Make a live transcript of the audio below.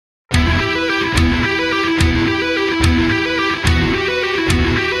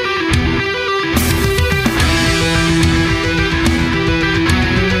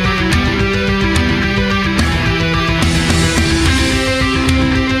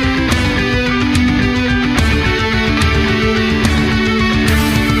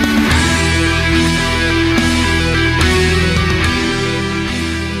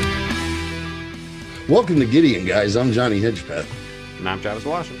Welcome to Gideon Guys. I'm Johnny Hedgepeth. And I'm Travis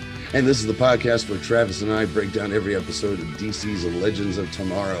Washington. And this is the podcast where Travis and I break down every episode of DC's Legends of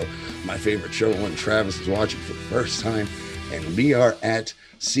Tomorrow, my favorite show when Travis is watching for the first time. And we are at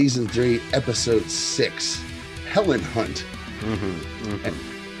Season 3, Episode 6, Helen Hunt.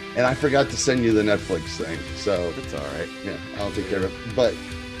 And I forgot to send you the Netflix thing, so... It's all right. Yeah, I'll take care of it. But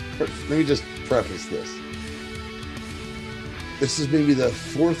first, let me just preface this. This is maybe the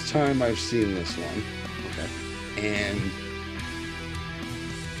fourth time I've seen this one. Okay. And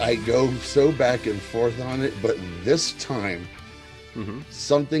I go so back and forth on it, but this time,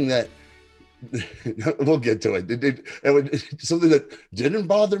 something that we'll get to it. Something that didn't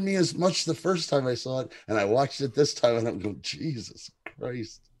bother me as much the first time I saw it, and I watched it this time, and I'm going, Jesus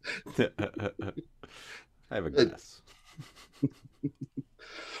Christ! I have a guess.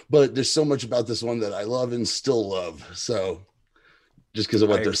 But there's so much about this one that I love and still love. So, just because of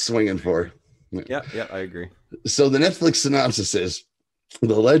what they're swinging for. Yeah, I agree. So the Netflix synopsis is: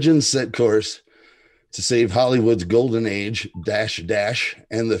 the legends set course to save Hollywood's golden age,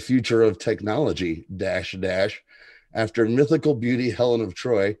 and the future of technology, after mythical beauty Helen of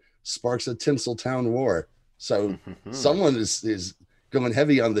Troy sparks a Tinseltown war. So someone is going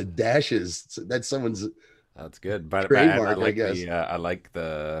heavy on the dashes. That's someone's good. But trademark, I guess. I like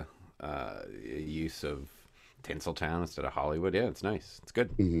the use of Tinseltown instead of Hollywood. Yeah, it's nice. It's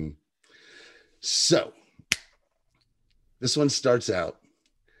good. So this one starts out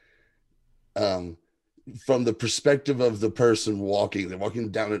from the perspective of the person walking. They're walking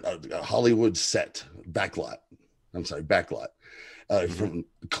down a Hollywood set, backlot. From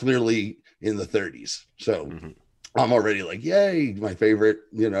clearly in the 30s. So I'm already like, yay, my favorite,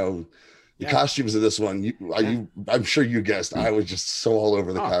 the costumes of this one. I'm sure you guessed. I was just so all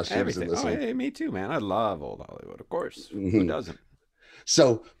over the costumes in this one. Hey, me too, man. I love old Hollywood, of course. Who doesn't?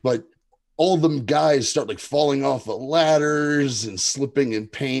 So, but all them guys start like falling off of ladders and slipping in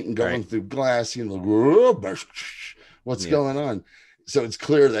paint and going through glass. What's going on? So it's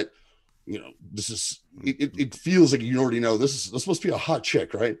clear that this is. It feels like you already know this supposed to be a hot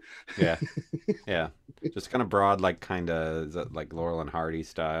chick, right? Yeah. Just kind of broad, like is that like Laurel and Hardy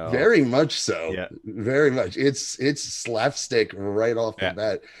style? Very much so. Yeah, very much. It's slapstick right off the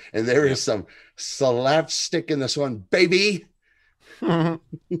bat, and there is some slapstick in this one, baby.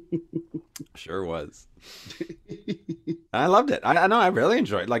 Sure was. I loved it. I know. I really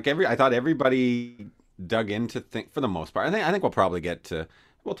enjoyed. I thought everybody dug into think for the most part. I think we'll probably get to.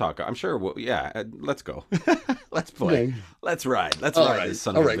 We'll talk. I'm sure. Let's go. Let's play. Okay. Let's ride. Let's ride this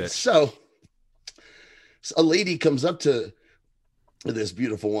son of a bitch. So a lady comes up to this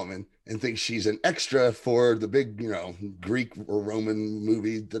beautiful woman and thinks she's an extra for the big, Greek or Roman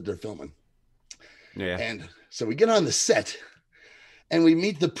movie that they're filming. Yeah. And so we get on the set and we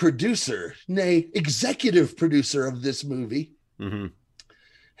meet the producer, nay, executive producer of this movie.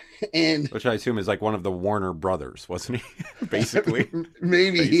 And which I assume is like one of the Warner brothers, wasn't he? Basically.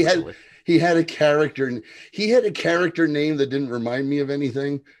 Maybe. Basically. He had a character name that didn't remind me of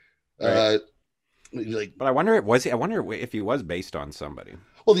anything. Right. But I wonder if he was based on somebody.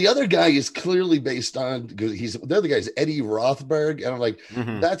 Well, the other guy is clearly based on, because the other guy is Eddie Rothberg, and I'm like,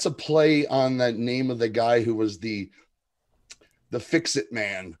 that's a play on that name of the guy who was the fix-it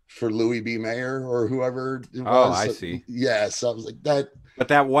man for Louis B. Mayer or whoever it was. Oh, I see. Yeah, so I was like, that. But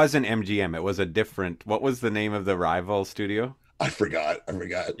that wasn't MGM. It was a different. What was the name of the rival studio? I forgot.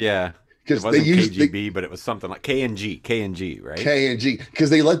 Yeah, it wasn't KGB, but it was something like K&G, right? K&G, because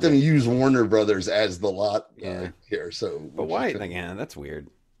they let them use Warner Brothers as the lot here. So, but why? Again, that's weird.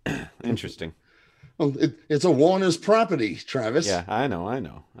 Interesting. Well, it's a Warner's property, Travis. Yeah, I know.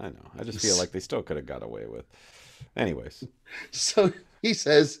 I just feel like they still could have got away with. Anyways, so he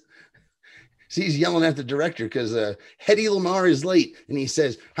says. He's yelling at the director because Hedy Lamarr is late. And he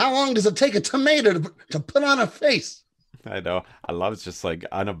says, how long does it take a tomato to put on a face? I know. I love it's just like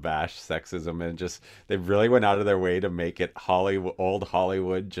unabashed sexism. And just they really went out of their way to make it old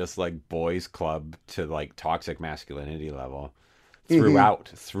Hollywood, just like boys club to like toxic masculinity level.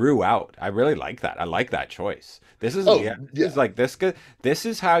 Throughout. I really like that. I like that choice. This is It's like this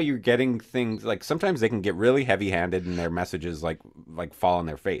is how you're getting things. Like sometimes they can get really heavy-handed and their messages like fall on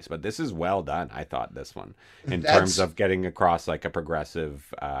their face, but this is well done. I thought this one in terms of getting across like a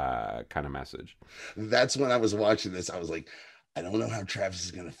progressive kind of message. That's when I was watching this. I was like, I don't know how Travis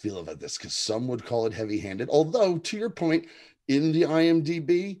is going to feel about this, because some would call it heavy-handed. Although, to your point, in the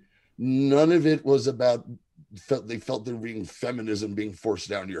IMDb, none of it was about. They felt there being feminism being forced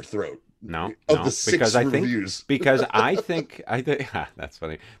down your throat. No, the six reviews. Because I think that's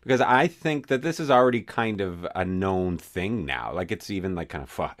funny. Because I think that this is already kind of a known thing now. Like it's even like kind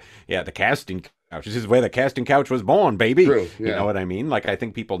of the casting couch. This is where the casting couch was born, baby. True. You know Yeah. what I mean? Like I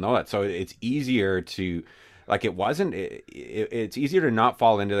think people know that, so it's easier to, like it wasn't. It's easier to not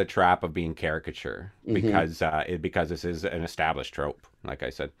fall into the trap of being caricature Hmm. because this is an established trope. Like I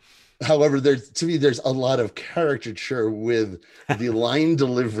said, However, there's a lot of caricature with the line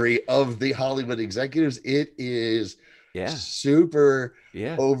delivery of the Hollywood executives. It is yeah, super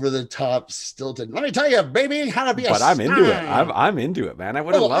yeah. over the top, stilted. Let me tell you, baby, how to be a But I'm into it. star. I'm into it, man. I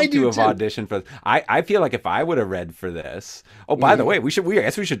would have Oh, I loved to do have too. auditioned for. I feel like if I would have read for this. Oh, by the Mhm. way, I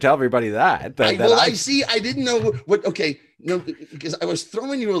guess we should tell everybody that I see. I didn't know what. Okay, no, because I was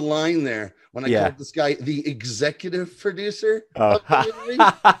throwing you a line there when I yeah. called this guy the executive producer Oh. of the movie.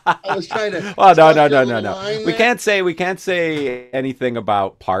 I was trying to Oh no, slap no, you a no, no, little no. line We there. can't say anything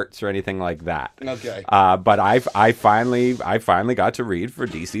about parts or anything like that. Okay. But I finally got to read for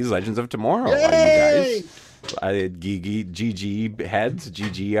DC's Legends of Tomorrow. You guys, Yay! GG heads,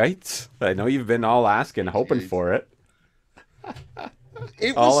 GGites. I know you've been all asking, hoping Jeez. for it.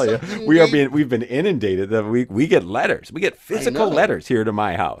 It was All of you, something we. we've been inundated. We get letters. We get I physical know. letters here to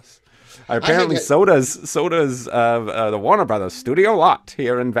my house. I have Apparently, so does the Warner Brothers studio lot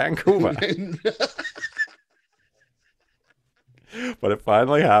here in Vancouver. had. But it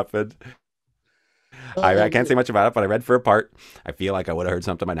finally happened. I Oh, can't say much about it, but I read for a part. I feel like I would have heard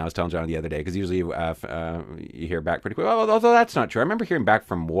something by now. I was telling John the other day because usually you hear back pretty quick. Oh, although that's not true. I remember hearing back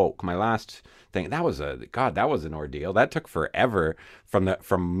from Woke, my last thing. That was that was an ordeal. That took forever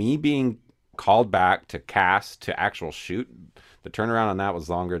from me being called back to cast to actual shoot. The turnaround on that was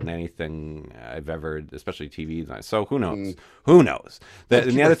longer than anything I've ever, especially TV. So who knows? mm. Who knows? Well, And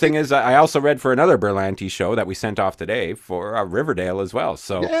the people are other thing is, I also read for another Berlanti show that we sent off today for Riverdale as well.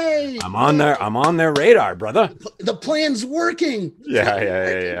 So yay! I'm on their radar, brother. The plan's working. The Yeah, plan's yeah, yeah,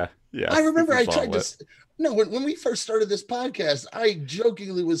 working. yeah. Yeah. I remember I It's all tried to. lit. No, when we first started this podcast, I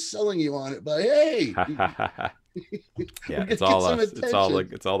jokingly was selling you on it, but hey, Yeah, we it's could get all some us. It's all attention.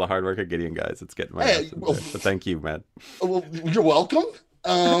 like it's all the hard work of Gideon guys. It's getting my Hey, ass in there. But thank you, man. well, you're welcome.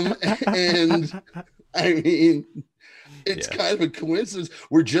 And I mean, it's Yeah. kind of a coincidence.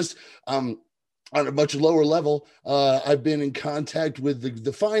 We're just on a much lower level. I've been in contact with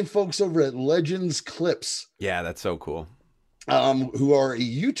the fine folks over at Legends Clips, Yeah, that's so cool. who are a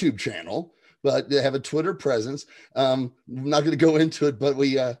YouTube channel, but they have a Twitter presence. I'm not going to go into it, but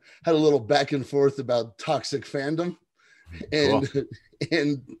we had a little back and forth about toxic fandom, Cool. and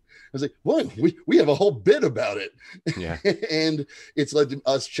and I was like, "What? We have a whole bit about it," Yeah. and it's led to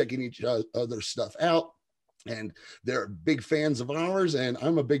us checking each other stuff out. And they're big fans of ours, and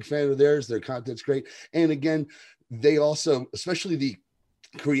I'm a big fan of theirs. Their content's great, and again, they also, especially the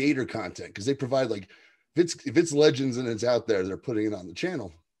creator content, because they provide like if it's Legends and it's out there, they're putting it on the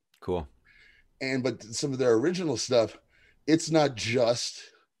channel. Cool. And but some of their original stuff, it's not just,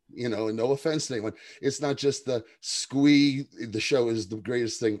 and no offense to anyone, it's not just the squee, the show is the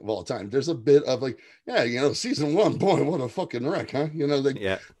greatest thing of all time. There's a bit of like, yeah, season one, boy, what a fucking wreck, huh? Like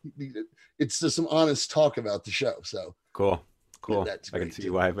Yeah. it's just some honest talk about the show. So Cool. yeah, Cool. that's I can great see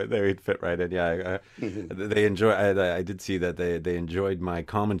too. why, but they would fit right in. Yeah, they enjoy. I did see that they enjoyed my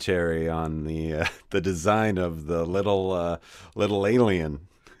commentary on the design of the little alien,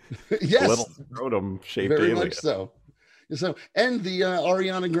 the Yes, little scrotum shaped very alien. much so. So, and the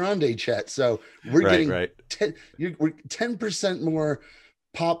Ariana Grande chat. So we're Right, getting right. we're 10% more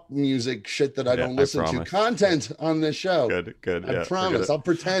pop music shit that I Yeah, don't I listen to promise. content on this show. Good, good. I Yeah, we're promise. gonna. I'll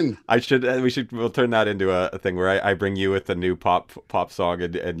pretend. We'll turn that into a thing where I bring you with a new pop song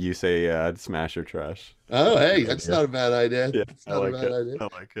and you say smash or trash. Oh, That's a hey, good that's idea. not a bad idea. Yeah, It's I not a like bad it. idea. I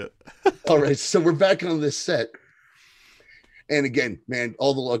like it. All right, so we're back on this set. And again, man,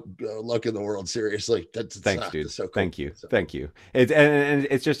 all the luck in the world. Seriously, Thanks, dude. that's so cool. Thank you. So, Thank you. And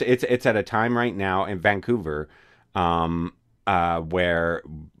it's just it's at a time right now in Vancouver, where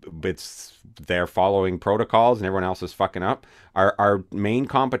they're following protocols and everyone else is fucking up. Our main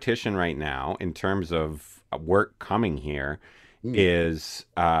competition right now in terms of work coming here is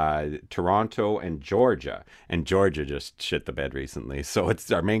Toronto and Georgia just shit the bed recently, so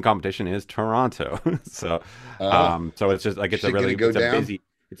it's our main competition is Toronto. So so it's just like it's a shit gonna really go down.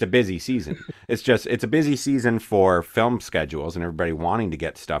 it's a busy season. It's a busy season for film schedules and everybody wanting to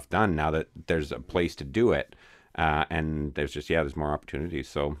get stuff done now that there's a place to do it, and there's more opportunities,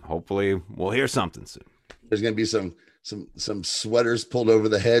 so hopefully we'll hear something soon. There's gonna be some sweaters pulled over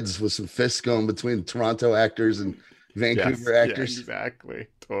the heads with some fists going between Toronto actors and Vancouver actors. Exactly.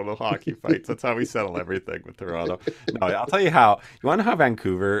 Total hockey fights. That's how we settle everything with Toronto. No, I'll tell you how. You want to know how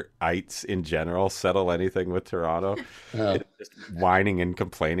Vancouverites in general settle anything with Toronto? Uh, It's just whining and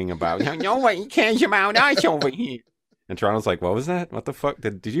complaining about, you know what, you can't come out ice over here. And Toronto's like, what was that? What the fuck?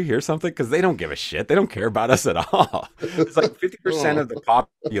 Did you hear something? Because they don't give a shit. They don't care about us at all. It's like 50% Oh. of the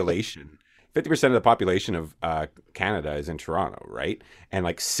population. 50% of the population of Canada is in Toronto, right? And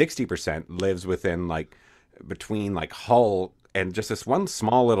like 60% lives within like between like Hull and just this one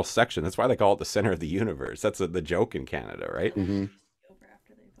small little section. That's why they call it the center of the universe. That's the joke in Canada, right? Hmm. Over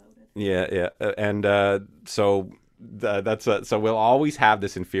after they voted. Yeah, yeah, and so that's so we'll always have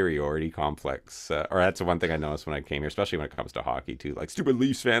this inferiority complex, or that's the one thing I noticed when I came here, especially when it comes to hockey too. Like stupid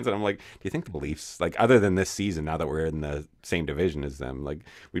Leafs fans, and I'm like, do you think the Leafs, like other than this season, now that we're in the same division as them, like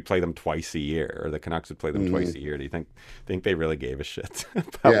we play them twice a year, or the Canucks would play them Hmm. twice a year? Do you think they really gave a shit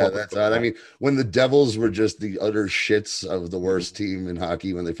about Yeah, what was that's going odd. I on? mean, when the Devils were just the utter shits of the worst team in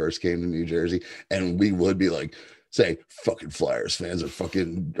hockey when they first came to New Jersey, and we would be like, say, fucking Flyers fans or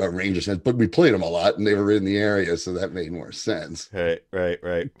fucking Rangers fans, but we played them a lot and they were in the area, so that made more sense. Right, right,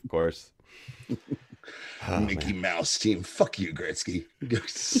 right. Of course. Oh Mickey man. Mouse team, fuck you, Gretzky.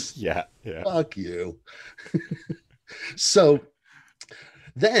 Yeah, yeah. Fuck you. So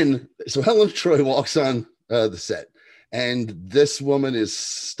so Helen of Troy walks on the set, and this woman is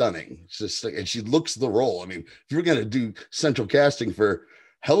stunning. She's just like, and she looks the role. I mean, if you're gonna do central casting for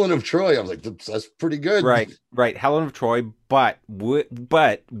Helen of Troy, I was like, that's pretty good. Right, right. Helen of Troy, but with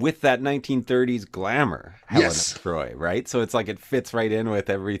that 1930s glamour, Helen of Yes. Troy, right? So it's like it fits right in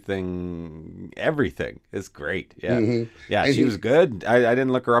with everything. Everything is great. Yeah, Hmm. yeah. And She was good. I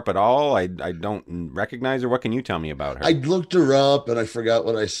didn't look her up at all. I don't recognize her. What can you tell me about I her? looked her up and I forgot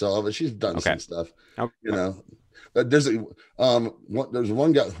what I saw, but she's done Okay. some stuff, you Okay. know. There's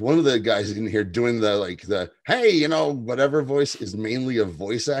one guy, one of the guys in here doing the hey, whatever voice is mainly a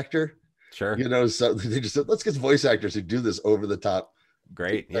voice actor. Sure. So they just said, let's get voice actors who do this over the top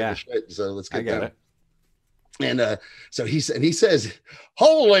Great. type Yeah, of shit. So let's I get get them. it. And so he says,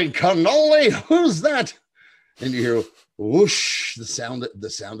 "Holy cannoli, who's that?" And you hear whoosh, the sound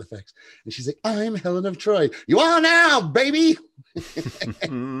effects. And she's like, "I'm Helen of Troy. You are now, baby."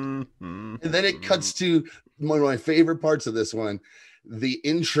 And then it cuts to one of my favorite parts of this one, the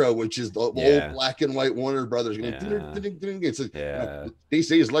intro, which is the old Yeah. black and white Warner Brothers. Yeah. It's Yeah.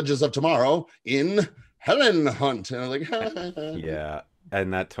 DC's Legends of Tomorrow in Helen Hunt. And I'm like, Yeah.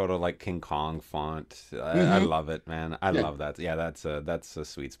 And that total like King Kong font, I Mhm. love it, man. I Yeah, love that. Yeah, that's a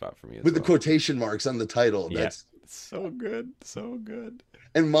sweet spot for me as with the well. quotation marks on the title. Yeah, That's so good, so good.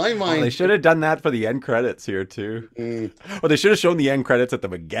 in my Oh, they mind. should have done that for the end credits here too. mm, Or they should have shown the end credits at the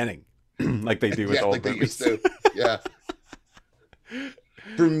beginning, like they do with yeah, old like they used movies. to. Yeah.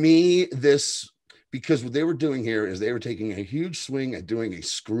 For me, because what they were doing here is they were taking a huge swing at doing a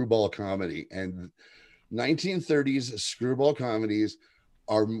screwball comedy, and 1930s screwball comedies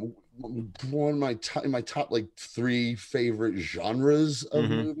are one of my top like three favorite genres of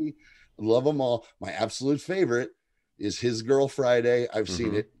Hmm. movie. Love them all. My absolute favorite is His Girl Friday. I've seen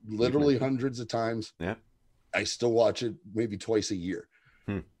Hmm. it You've literally mentioned. hundreds of times. Yeah. I still watch it maybe twice a year.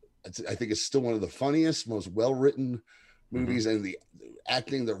 Hmm. I think it's still one of the funniest, most well-written Hmm. movies, and the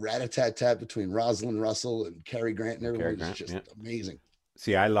acting, the rat-a-tat-tat between Rosalind Russell and Cary Grant and Cary everyone is Grant. just Yeah. amazing.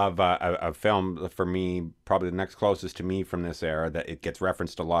 See, I love a film for me, probably the next closest to me from this era that it gets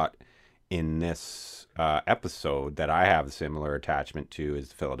referenced a lot in this episode that I have a similar attachment to is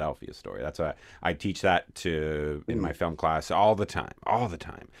the Philadelphia Story. That's I teach that to in my Mm. film class all the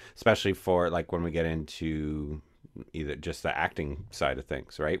time, especially for like when we get into either just the acting side of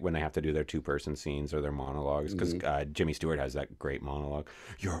things, right? When they have to do their two-person scenes or their monologues, because Mhm. Jimmy Stewart has that great monologue.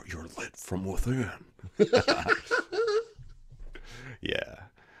 You're lit from within. Yeah.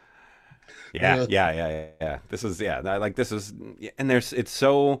 Yeah, Uh, yeah, yeah, yeah, yeah. This is yeah, like this is, and there's it's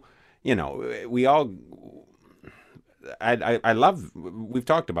so, we all. I love. We've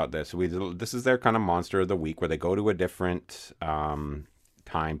talked about this. This is their kind of monster of the week where they go to a different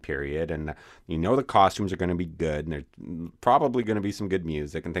time period, and the costumes are going to be good, and there's probably going to be some good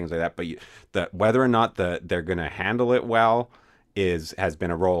music and things like that. But the whether or not they're going to handle it well has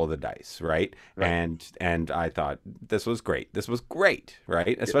been a roll of the dice, right? right. And I thought this was great. This was great,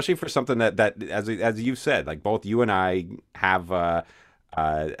 right? Especially for something that as you said, like both you and I have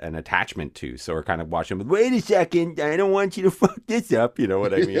an attachment to. So we're kind of watching. But wait a second, I don't want you to fuck this up. You know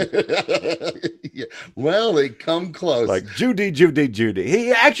what I mean? Yeah. Well, they come close. Like Judy, Judy, Judy.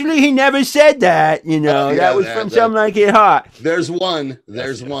 He never said that. Yeah, That was from something like it hot. there's one. Yes,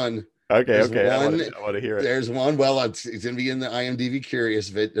 There's yes. one. Okay, There's okay. one. I want to hear it. There's one. Well, it's going to be in the IMDb Curious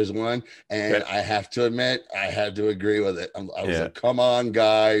vid. There's one, and Okay. I have to admit, I had to agree with it. I was Yeah, like, "Come on,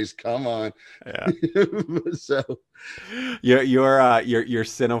 guys, come on." yeah. So, Your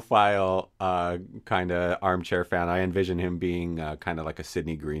cinephile kind of armchair fan. I envision him being kind of like a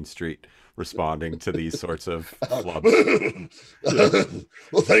Sydney Greenstreet, responding to these sorts of flubs.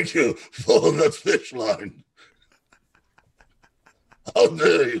 Well, thank you for that fish line. How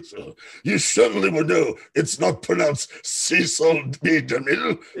dare you, sir? You certainly would know it's not pronounced Cecil B.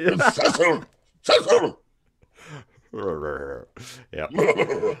 DeMille. It's Cecil. Cecil. Yeah.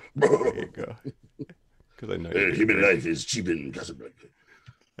 There you go. Because I know human life is cheap in Casablanca.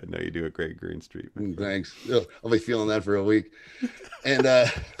 I know you do a great Green Street. Thanks. I'll be feeling that for a week. And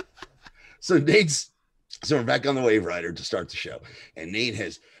so we're back on the Wave Rider to start the show. And Nate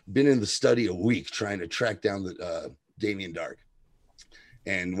has been in the study a week trying to track down the Damien Dark.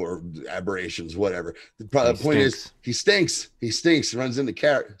 And or aberrations, whatever. The point is, he stinks. He stinks. Runs into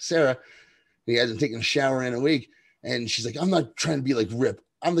Sarah. He hasn't taken a shower in a week. And she's like, I'm not trying to be like Rip.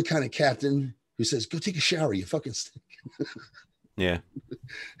 I'm the kind of captain who says, go take a shower. You fucking stink. Yeah.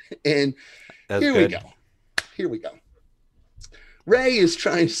 And That's here good. Here we go. Ray is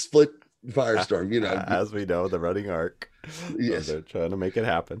trying to split Firestorm, as we know, the running arc. Yes. So they're trying to make it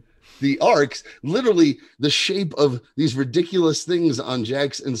happen. The arcs, literally the shape of these ridiculous things on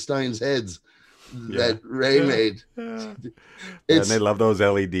Jax and Stein's heads that Ray made. Yeah. And they love those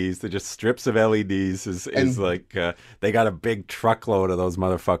LEDs. They're just strips of LEDs. Is like they got a big truckload of those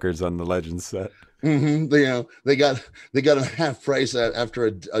motherfuckers on the Legends set. Mm-hmm. They got a half price after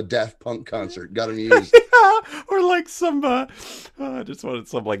a Daft Punk concert. Got them used. Or like some I just wanted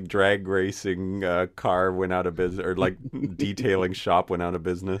some like drag racing car went out of business, or like detailing shop went out of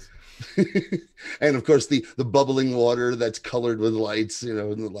business. And of course the bubbling water that's colored with lights, in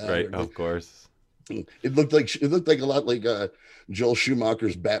the lab. Right, of course. It looked like a lot like Joel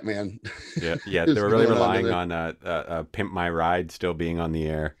Schumacher's Batman. Yeah, they were really relying on Pimp My Ride still being on the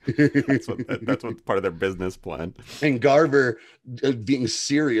air. That's what part of their business plan. And Garver being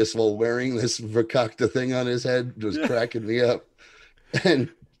serious while wearing this Vakakta thing on his head was cracking me up. And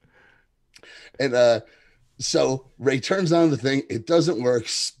so Ray turns on the thing. It doesn't work.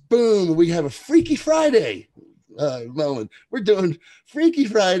 Boom! We have a Freaky Friday moment. We're doing Freaky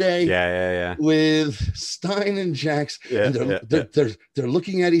Friday. Yeah. With Stein and Jax. Yeah, and they're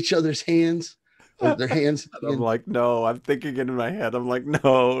looking at each other's hands. Their hands. I'm like, no. I'm thinking it in my head. I'm like, no.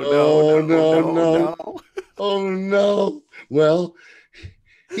 Oh no. Well,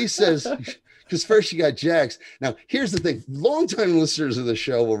 he says, because first you got Jax. Now here's the thing. Longtime listeners of the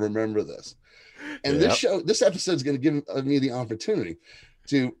show will remember this. And this episode is going to give me the opportunity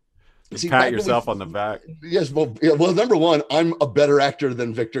to pat yourself on the back. Yes, well, number one, I'm a better actor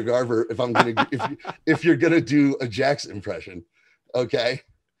than Victor Garver. If you're gonna do a Jax impression, okay,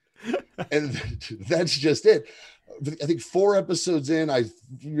 and that's just it. I think 4 episodes in, I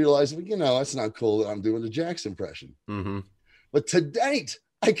realized, that's not cool that I'm doing the Jax impression. Mm-hmm. But tonight,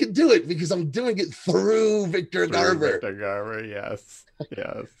 I can do it because I'm doing it through Victor Garver. Victor Garver, yes.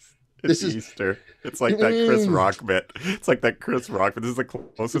 It's Easter. It's like that Chris Rock bit. It's like that Chris Rock bit. This is the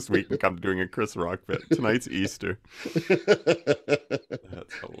closest we can come to doing a Chris Rock bit. Tonight's Easter.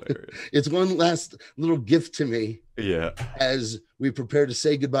 That's hilarious. It's one last little gift to me. Yeah. As we prepare to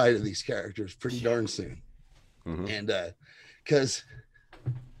say goodbye to these characters pretty darn soon. Mm-hmm. And because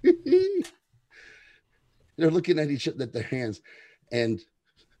they're looking at each other, at their hands, and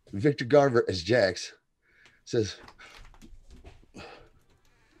Victor Garver as Jax says,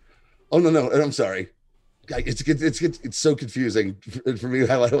 oh no! I'm sorry. It's so confusing for me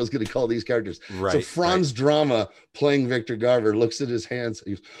how I was going to call these characters. Right. So Franz Drama playing Victor Garver looks at his hands.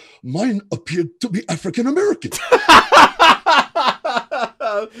 He goes, "Mine appeared to be African American."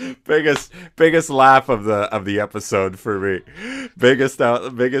 biggest laugh of the episode for me. Biggest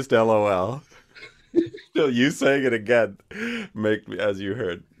LOL. Still, you saying it again make me, as you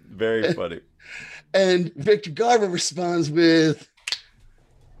heard, very funny. And Victor Garver responds with,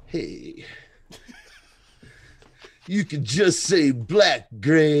 "Hey, you could just say black,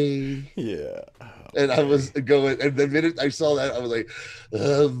 gray." Yeah. And I was going, and the minute I saw that, I was like,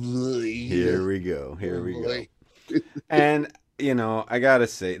 oh, boy. Here we go. And, I got to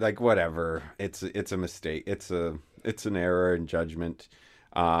say, like, whatever. It's a mistake. It's an error in judgment.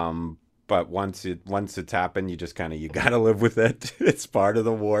 But once it's happened, you just you got to live with it. It's part of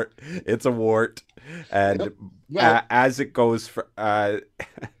the wart. It's a wart. And as it goes for, I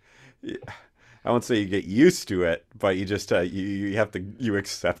won't say you get used to it, but you just you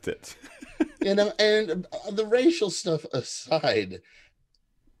accept it. And the racial stuff aside,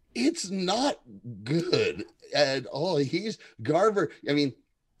 it's not good at all. He's Garver. I mean,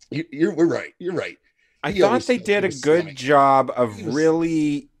 we're right. You're right. I thought they did a good job of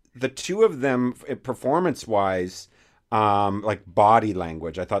really, the two of them, performance-wise, like body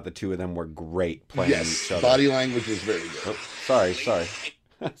language. I thought the two of them were great playing each other. Body language was very good. Oh, sorry.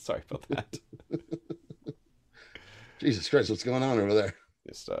 Sorry about that. Jesus Christ, what's going on over there?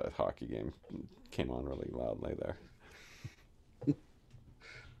 Just a hockey game came on really loudly there.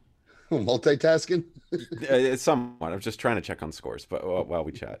 Multitasking. It's somewhat. I'm just trying to check on scores, but while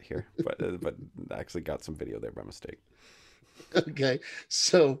we chat here, but I actually got some video there by mistake. Okay,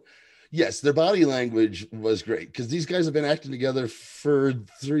 so yes, their body language was great because these guys have been acting together for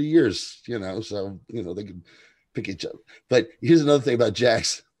 3 years, so they could pick each other. But here's another thing about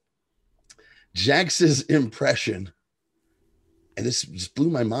Jax. Jax's impression, and this just blew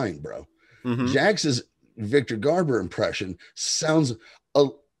my mind, bro. Mm-hmm. Jax's Victor Garber impression sounds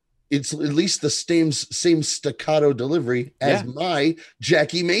it's at least the same staccato delivery as my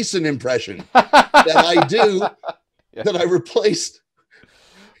Jackie Mason impression that I do that I replaced.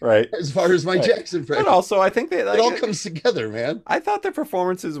 Right. As far as my Jackson impression. But also, I think it all comes together, man. I thought their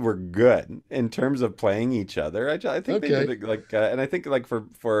performances were good in terms of playing each other. I think they did it, and I think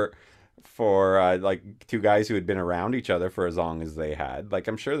for like two guys who had been around each other for as long as they had,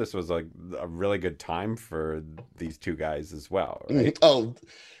 I'm sure this was like a really good time for these two guys as well, right? Oh,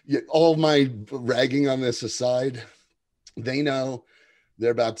 yeah, all my ragging on this aside, they know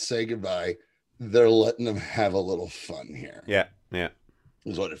they're about to say goodbye. They're letting them have a little fun here. Yeah.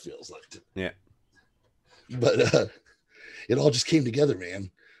 Is what it feels like. Yeah. But it all just came together,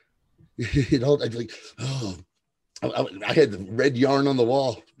 man. It all, I'd be like, oh, I had the red yarn on the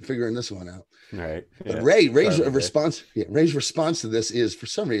wall figuring this one out. Right. Yeah. But Ray's response to this is, for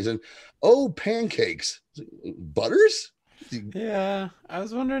some reason, pancakes. Butters? Yeah. I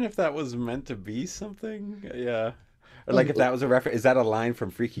was wondering if that was meant to be something. Yeah. Or if that was a reference. Is that a line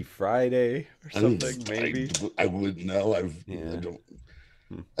from Freaky Friday or something? Maybe. I wouldn't know.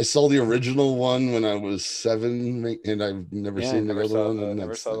 I saw the original one when I was 7, and I've never seen the other one.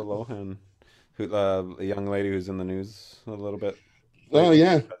 Never saw the Lohan. The young lady who's in the news a little bit. Oh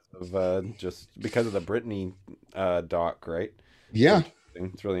yeah, because of the Britney doc, right? Yeah,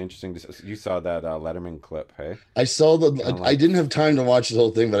 it's really interesting. You saw that Letterman clip, hey? I saw I didn't have time to watch the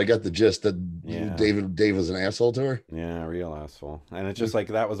whole thing, but I got the gist that Dave was an asshole to her. Yeah, real asshole. And it's just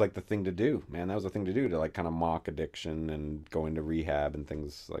that was the thing to do, man. That was the thing to do, to kind of mock addiction and go into rehab and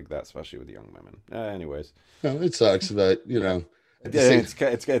things like that, especially with young women. Anyways, no, it sucks, but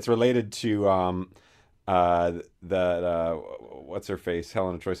it's related to what's her face,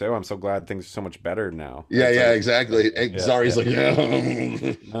 Helen of Troy said, "Oh, I'm so glad things are so much better now." Yeah, exactly. Zari's like,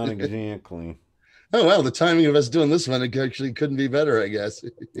 not exactly. Oh well, the timing of us doing this one, it actually couldn't be better, I guess.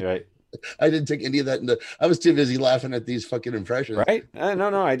 Right. I didn't take any of that into. I was too busy laughing at these fucking impressions. Right?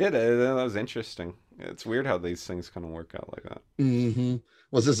 No, I did. That was interesting. It's weird how these things kind of work out like that. Mm-hmm.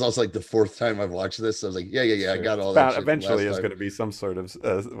 Well, this is also the 4th time I've watched this. So I was like, yeah, sure. I got all that. Eventually, it's going to be some sort of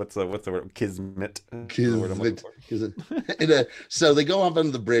what's the word? Kismet. Kismet. And, so they go up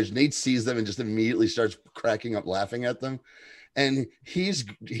onto the bridge. Nate sees them and just immediately starts cracking up, laughing at them. And he's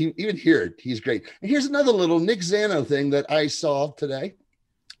great. And here's another little Nick Zano thing that I saw today.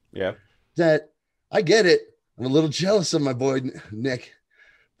 Yeah. That I get it. I'm a little jealous of my boy Nick,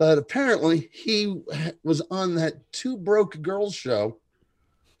 but apparently he was on that Two Broke Girls show.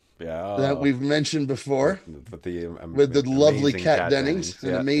 Yeah, that we've mentioned before, with the lovely Kat Dennings,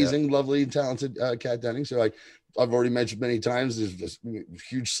 an amazing, lovely, talented Kat Dennings. So I've already mentioned many times, there's this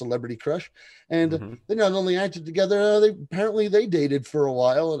huge celebrity crush, and they not only acted together, they dated for a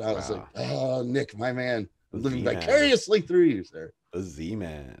while, and I was like, oh, Nick, my man, living vicariously through you, sir. The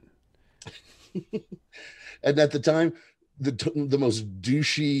Z-Man. And at the time, the most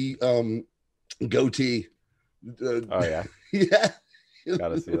douchey goatee. Oh yeah, yeah.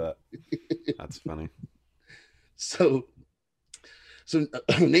 Gotta see that. That's funny. So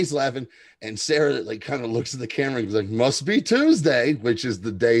Nate's laughing, and Sarah kind of looks at the camera and goes like, "Must be Tuesday," which is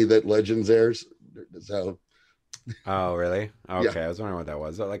the day that Legends airs. So. Oh really? Okay, yeah. I was wondering what that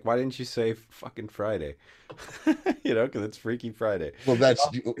was. Why didn't you say fucking Friday? Because it's Freaky Friday. Well, that's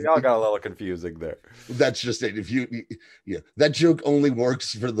y'all got a little confusing there. That's just it. That joke only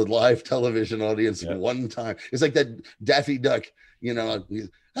works for the live television audience one time. It's like that Daffy Duck.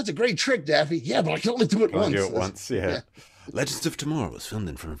 That's a great trick, Daffy. Yeah, but I can only do it once. Do it once, yeah. Legends of Tomorrow was filmed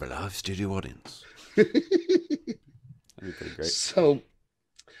in front of a live studio audience. That'd be pretty great. So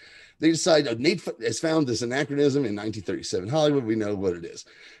they decide Nate has found this anachronism in 1937 Hollywood. We know what it is.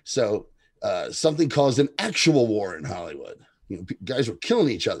 So something caused an actual war in Hollywood. Guys were killing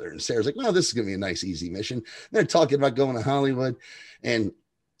each other, and Sarah's like, "Well, this is gonna be a nice, easy mission." And they're talking about going to Hollywood, and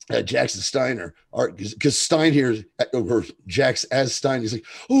Jackson Steiner, because Stein here, or Jax as Stein, he's like,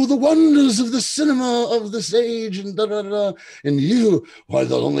 "Oh, the wonders of the cinema of this age, and da da da." And you, why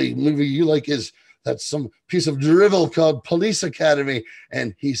the only movie you like is That's some piece of drivel called Police Academy.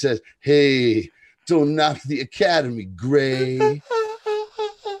 And he says, hey, don't knock the academy, Gray.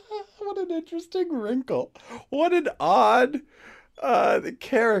 What an interesting wrinkle. What an odd the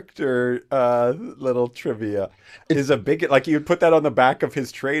character little trivia is a big, like you'd put that on the back of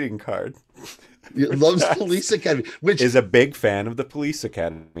his trading card. He loves Police Academy, which is a big fan of the Police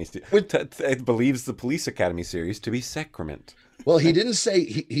Academy. It believes the Police Academy series to be sacrament. Well, he didn't say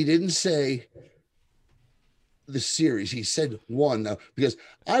he didn't say the series. He said one now, because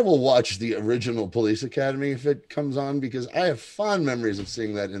I will watch the original Police Academy if it comes on, because I have fond memories of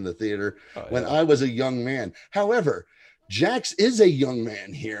seeing that in the theater when I was a young man. However, Jax is a young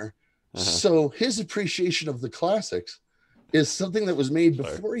man here, so his appreciation of the classics is something that was made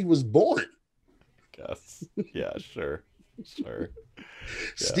before he was born. Yes. Yeah, sure. Yeah.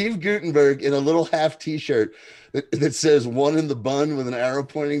 Steve Guttenberg in a little half t-shirt that says "one in the bun" with an arrow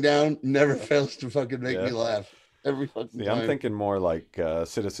pointing down never fails to fucking make me laugh every fucking time. I'm thinking more like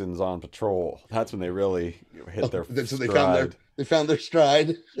Citizens on Patrol. That's when they really hit their that's when stride. they found their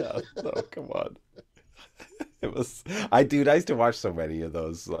stride. Yeah. No, come on. It was I used to watch so many of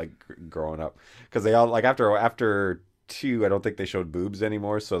those like growing up, because they all like after two, I don't think they showed boobs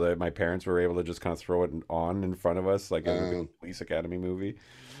anymore, so that my parents were able to just kind of throw it on in front of us like a Police Academy movie,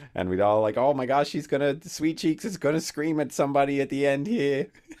 and we'd all like, oh my gosh, Sweet Cheeks is gonna scream at somebody at the end here.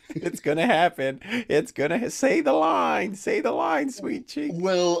 It's gonna happen. It's gonna say the line, Sweet Cheeks.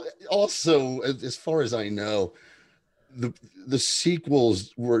 Well, also, as far as I know, the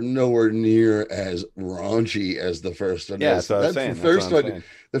sequels were nowhere near as raunchy as the first one. Yeah, so that's the first one.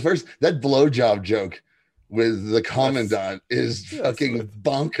 The first, that blowjob joke with the commandant is fucking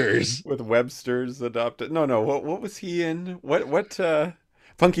bonkers. With Webster's adopted. No. What was he in? What?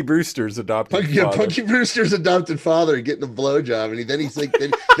 Punky Brewster's adopted father. Punky Brewster's adopted father getting a blowjob, and he's like,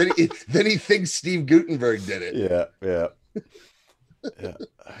 then he thinks Steve Guttenberg did it. Yeah.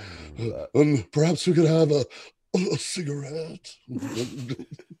 Perhaps we could have a cigarette.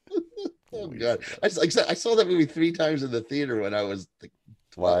 Oh God! I saw that movie 3 times in the theater when I was like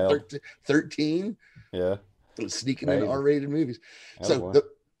 13. Yeah, sneaking in R-rated movies. So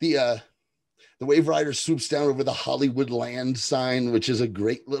the Wave Rider swoops down over the Hollywood Land sign, which is a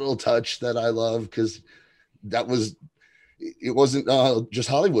great little touch that I love, because it wasn't just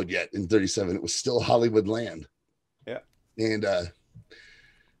Hollywood yet in 37. It was still Hollywood Land. Yeah, and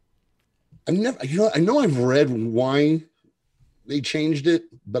I know I've read why they changed it,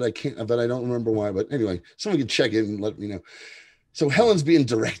 but I don't remember why. But anyway, someone can check in and let me know. So Helen's being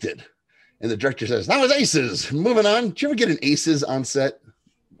directed, and the director says, "That was Aces." Moving on. Did you ever get an Aces on set,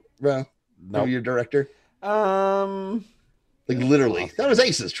 bro? No, your director. Like literally, that was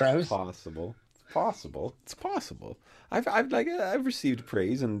Aces, Travis. It's possible. I've received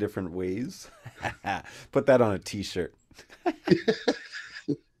praise in different ways. Put that on a T-shirt.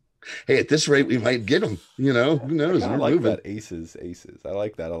 Hey, at this rate, we might get them. You know, who knows? I like that. Aces. I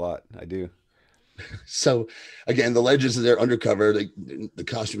like that a lot. I do. So again, the legends are there undercover. The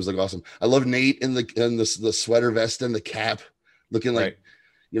costumes look awesome. I love Nate in the sweater vest and the cap, looking like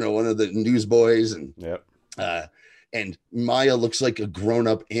one of the newsboys. And and Maya looks like a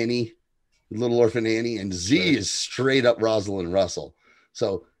grown-up Annie, Little Orphan Annie, and Z is straight up Rosalind Russell.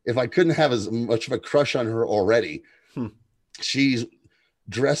 So if I couldn't have as much of a crush on her already, she's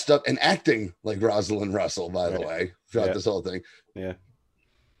dressed up and acting like Rosalind Russell, by the way, throughout this whole thing. Yeah.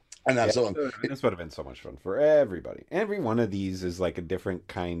 And that's this would have been so much fun for everybody. Every one of these is like a different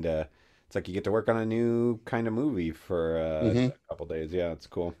kind of. It's like you get to work on a new kind of movie for a couple days. Yeah, it's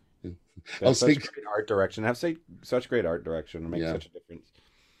cool. Such great art direction. Such great art direction. Make such a difference.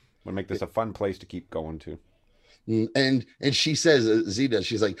 Would make this a fun place to keep going to. And she says, Zeta,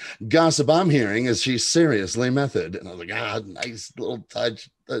 she's like, gossip I'm hearing is she's seriously method. And I was like, nice little touch.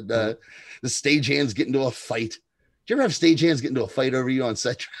 The stagehands get into a fight. Do you ever have stagehands get into a fight over you on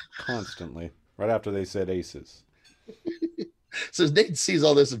set? Constantly. Right after they said Aces. So Nate sees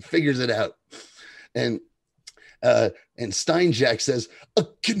all this and figures it out. And Steinjack says, a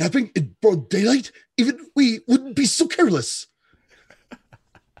kidnapping in broad daylight? Even we wouldn't be so careless.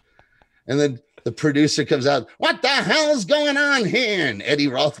 And then the producer comes out, what the hell's going on here? And Eddie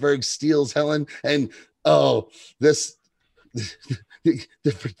Rothberg steals Helen. And the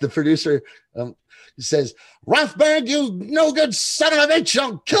producer says, Rothberg, you no good son of a bitch,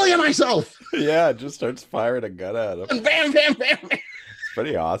 I'll kill you myself. Yeah, just starts firing a gun at him. And bam, bam, bam, bam. It's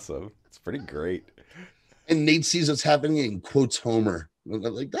pretty awesome. It's pretty great. And Nate sees what's happening and quotes Homer. I'm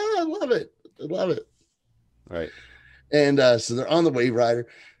like, I love it. I love it. Right. And so they're on the Wave Rider.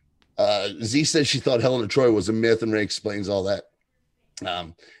 Z says she thought Helen of Troy was a myth, and Ray explains all that.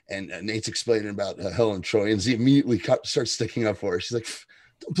 Um, and Nate's explaining about Helen Troy, and Z immediately starts sticking up for her. She's like,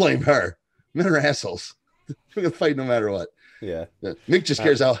 "Don't blame her. Men are assholes. We're gonna fight no matter what." Yeah. Mick just Uh,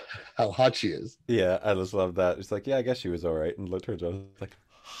 cares how hot she is. yeah, I just love that. It's like, yeah, I guess she was all right. And looked turns out like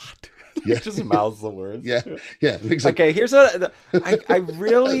hot. Yeah, Like just mouths the words. yeah, Yeah. yeah. Mick's like, Okay, here's what I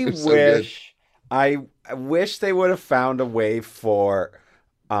really "They're so good." I wish they would have found a way for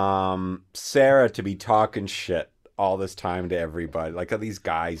Sarah to be talking shit all this time to everybody. Like these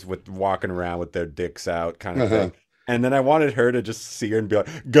guys with walking around with their dicks out kind of Uh-huh. thing. And then I wanted her to just see her and be like,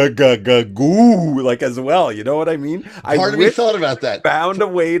 ga ga ga goo, like as well. You know what I mean? I Part of me wish thought about that. found a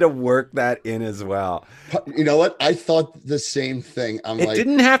way to work that in as well. You know what? I thought the same thing. I'm It like,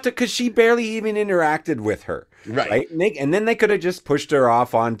 didn't have to, because she barely even interacted with her, right, right? And then they could have just pushed her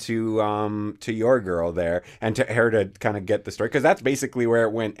off onto to your girl there, and to her to kind of get the story, because that's basically where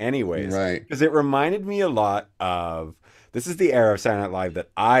it went anyways. right. Because it reminded me a lot of, this is the era of Saturday Night Live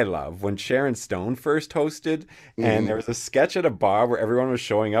that I love, when Sharon Stone first hosted, and Hmm. there was a sketch at a bar where everyone was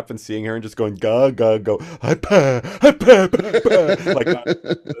showing up and seeing her and just going ga ga go, I pa I pa pa pa, like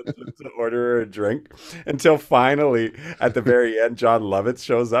that, to order her a drink, until finally at the very end John Lovitz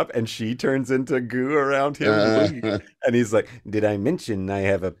shows up and she turns into goo around him, Uh, and he's like, did I mention I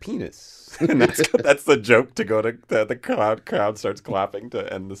have a penis? And that's the joke to go to the crowd starts clapping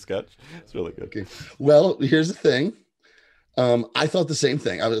to end the sketch. It's really good. okay. Well, here's the thing. I thought the same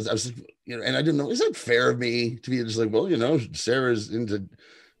thing. I was, and I didn't know, is that fair of me to be just like, well, Sarah's into,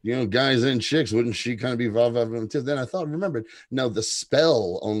 guys and chicks. Wouldn't she kind of be involved in them too? Then I thought, remembered, no, the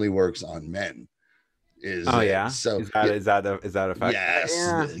spell only works on men. Oh It? yeah, So is that a fact? yes,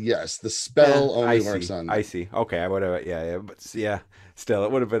 Yeah, yes, the yeah. spell I only works see. on I men. see. Okay, I would have. Yeah, yeah. But yeah, still,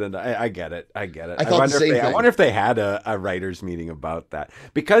 it would have been. I get it. I get it. I thought the same I thing. wonder if they had a writers meeting about that,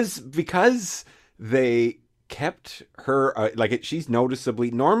 because they kept her she's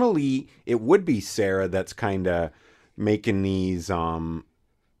noticeably. Normally, it would be Sarah that's kind of making these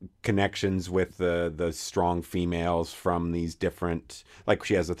connections with the strong females from these different, like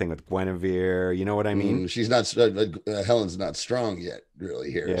she has a thing with Guinevere, you know what I mean? She's not. Helen's not strong yet, really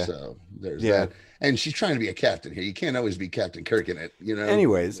here. Yeah. So there's Yeah. that. And she's trying to be a captain here. You can't always be Captain Kirk in it.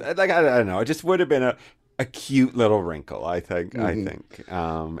 Anyways, I don't know, it just would have been a cute little wrinkle, I think. Mhm.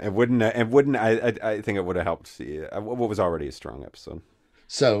 I think it would have helped see what was already a strong episode.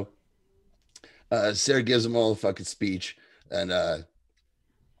 So Sarah gives them all a fucking speech, and oh,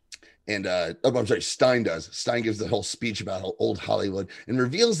 I'm sorry, Stein does. Stein gives the whole speech about old Hollywood and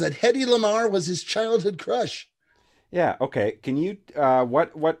reveals that Hedy Lamarr was his childhood crush. Yeah, okay. Can you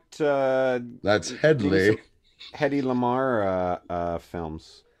what That's name Headley. some Hedy Lamarr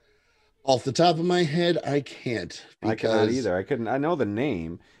films? Off the top of my head, I can't I cannot because either. I couldn't. I know the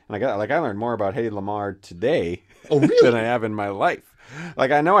name, and I learned more about Hedy Lamarr today oh than I really? have in my life.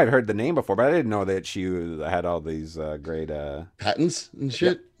 Like I know I've heard the name before, but I didn't know that she had all these great. Patents and Yeah,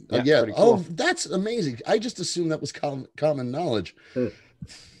 shit. yeah, Yeah. pretty Oh, cool. that's amazing. I just assumed that was common knowledge. Hmm.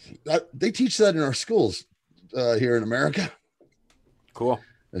 They teach that in our schools here in America. Cool.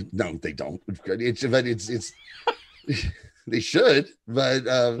 No, they don't. It's they should, but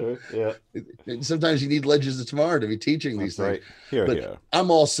Yeah, sometimes you need legends of tomorrow to be teaching these that's things. right. Here, But here.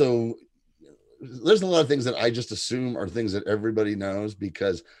 I'm also there's a lot of things that I just assume are things that everybody knows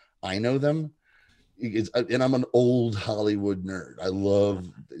because I know them. And I'm an old Hollywood nerd. I love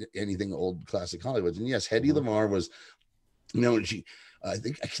anything old classic Hollywood. And yes, Hedy Mhm. Lamarr was, and she, I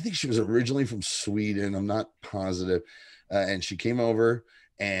think she was originally from Sweden. I'm not positive, and she came over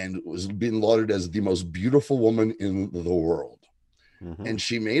and was being lauded as the most beautiful woman in the world. Mhm. And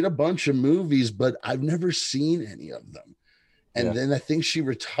she made a bunch of movies, but I've never seen any of them. And Yeah. then I think she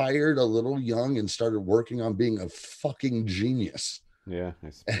retired a little young and started working on being a fucking genius. Yeah. I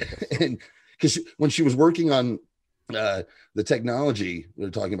guess so. And because when she was working on the technology we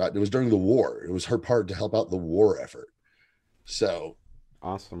were talking about, it was during the war. It was her part to help out the war effort. So,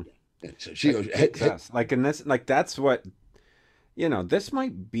 Awesome. so she goes, Kicks ass. Like in this, like that's what this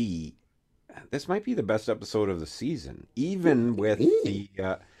might be the best episode of the season, even with the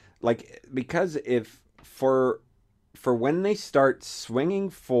because if for when they start swinging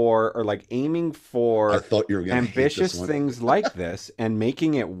for, or like aiming I for thought you were going to hate this ambitious one. things like this and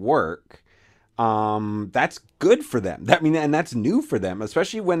making it work, that's good for them. That, I mean, and that's new for them,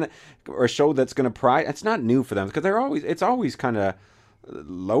 especially when, or a show that's going to prize. It's not new for them because it's always kind of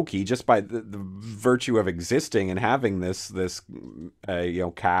low key, just by the virtue of existing and having this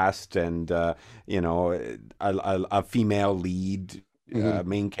cast and a female lead Hmm.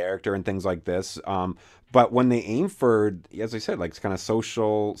 main character and things like this. But when they aim for, as I said, like kind of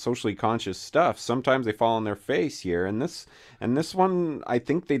socially conscious stuff, sometimes they fall on their face here. And this one, I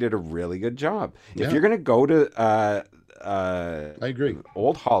think they did a really good job. If Yeah, you're gonna go to uh, I agree.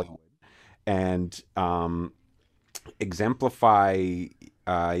 old Hollywood and exemplify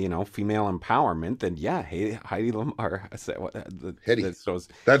female empowerment, then yeah, Heidi Lamar. Hetty. That shows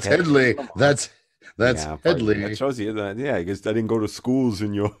That's Heidi Headley. Lamar. That's Yeah, pardon me. That Headley. shows you that, yeah, I guess I didn't go to schools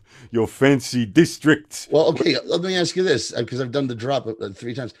in your fancy district. Well, What? okay, let me ask you this because I've done the drop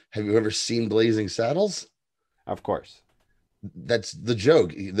 3 times. Have you ever seen Blazing Saddles? Of course. That's the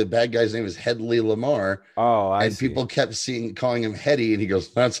joke. The bad guy's name is Headley Lamar, Oh, I and see. people kept calling him Hetty, and he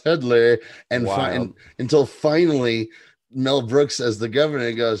goes, "That's Headley." And Wild. until finally, Mel Brooks as the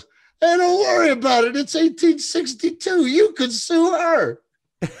governor goes, "Hey, don't worry about it. It's 1862. You could sue her."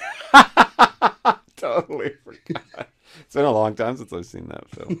 Totally forgot. It's been a long time since I've seen that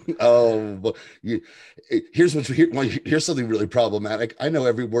film. Oh, well, here's something really problematic. I know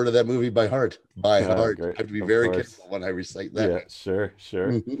every word of that movie by heart. By heart, Great. I have to be Of very course. careful when I recite Yeah, that. sure,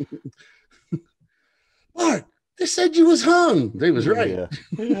 sure. Bart, they said you was hung. They was right.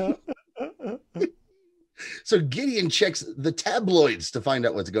 Yeah. Yeah. So Gideon checks the tabloids to find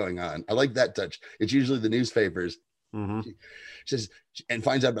out what's going on. I like that touch. It's usually the newspapers. Mm-hmm. She says and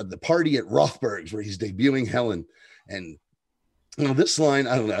finds out about the party at Rothberg's where he's debuting Helen. And this line,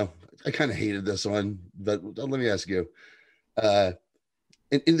 I don't know. I kind of hated this one, but let me ask you. Uh,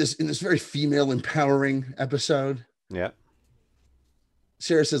 in this very female empowering episode, Yeah.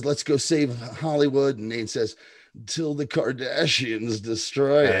 Sarah says, "Let's go save Hollywood," and Nate says, "Till the Kardashians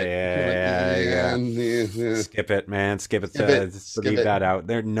destroy Yeah, it." I'm like, yeah, yeah. yeah. Skip it, man. Skip it. Skip it, Just skip leave it. that out.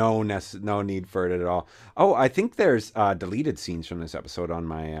 There's no need for it at all. Oh, I think there's deleted scenes from this episode on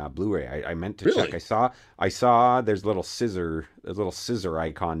my Blu-ray. I meant to check. Really? I saw there's a little scissor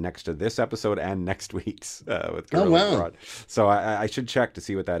icon next to this episode and next week's with Oh Girl wow. Abroad. So I should check to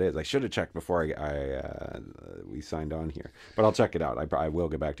see what that is. I should have checked before we signed on here, but I'll check it out. I will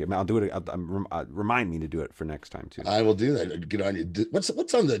get back to you. I'll do it. Remind me to do it for next time too. I will do that. Get on you.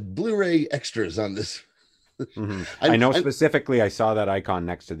 What's on the Blu-ray extras on this? Hmm. I I, know I specifically I saw that icon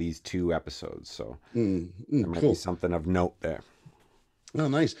next to these two episodes, so there might be cool. something of note there. Oh,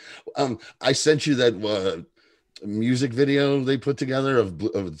 nice. I sent you that music video they put together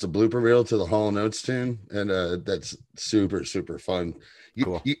it's a blooper reel to the Hall and Oates tune, and that's super super fun.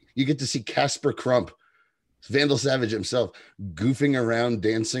 Cool. You get to see Casper Crump, Vandal Savage himself, goofing around,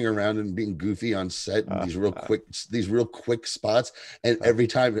 dancing around, and being goofy on set in Uh, these real quick spots. And every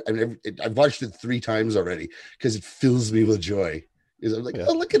time, I've watched it 3 times already because it fills me with joy. Because I'm like, yeah.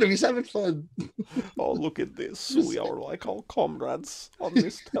 oh, look at him, he's having fun. Oh, look at this. We are like all comrades on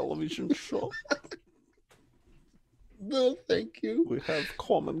this television show. No, thank you. We have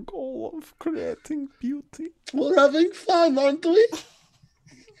common goal of creating beauty. We're having fun, aren't we?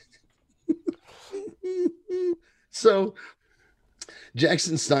 So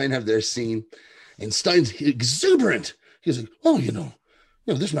Jackson and Stein have their scene, and Stein's exuberant. He's like, "Oh,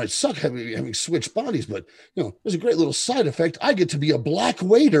 this might suck having switched bodies, but there's a great little side effect. I get to be a black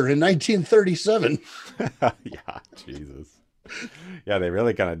waiter in 1937." Yeah, Jesus. Yeah, they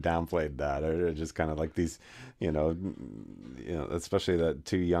really kind of downplayed that. Or just kind of like these, especially the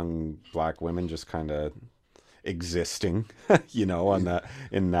two young black women just kind of existing, on that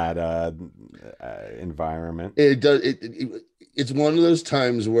in that environment. It does. It's one of those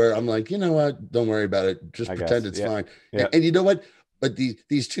times where I'm like, you know what? Don't worry about it. Just I pretend guess. it's Yeah. fine. Yeah. And you know what? But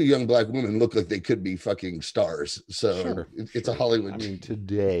these two young black women look like they could be fucking stars. So Sure. it's a Hollywood. I mean,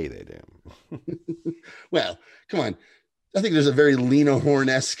 today they do. Well, come on. I think there's a very Lena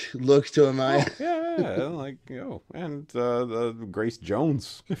Horne-esque look to him. Oh, yeah, like and Grace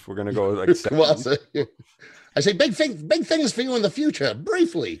Jones, if we're gonna go like Kawasa. I say big things for you in the future.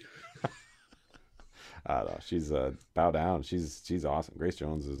 Briefly. I don't know. She's bow down. She's awesome. Grace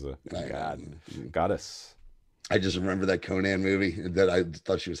Jones is a goddess. I just remember that Conan movie that I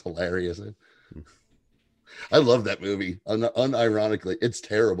thought she was hilarious. I love that movie. Unironically, it's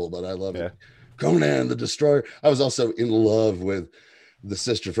terrible, but I love it. Conan the Destroyer. I was also in love with the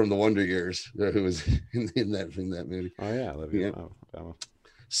sister from the Wonder Years who was in that movie. Oh yeah, Olivia. Oh.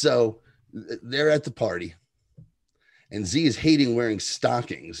 So they're at the party, and Z is hating wearing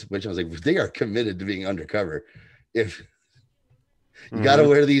stockings, which I was like, they are committed to being undercover. If you got to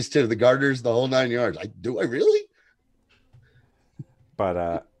wear these too, the garters, the whole 9 yards. I really?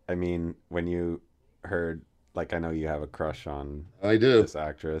 But I mean, when you heard, like, I know you have a crush on I do. this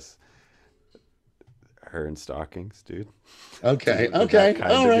actress. Her in stockings, dude. Okay, Did that okay,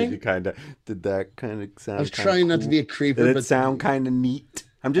 kind all of did right. you kind of did that kind of I was sound kind of trying not to cool? be a Did creeper, it but sound kind of neat?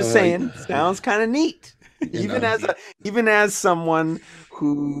 I'm just like, saying, sounds kind of neat. you know, Even as someone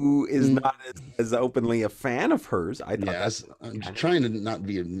who is mm, not as openly a fan of hers, I thought that yes, I'm just kind of trying neat. to not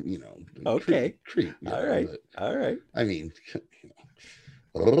be a Okay. creep, All right. but All right. I mean,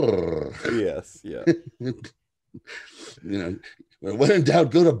 Yes. Yeah. you when in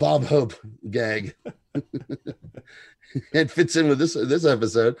doubt, go to Bob Hope gag. It fits in with this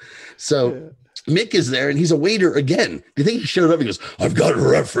episode. So Yeah. Mick is there and he's a waiter again. Do you think he showed up? He goes, I've got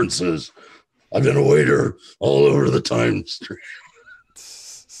references. I've been a waiter all over the time street.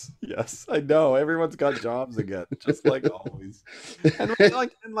 Yes, I know. Everyone's got jobs again, just like always.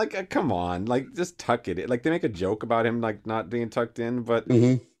 Come on, like just tuck it in. Like they make a joke about him like not being tucked in, but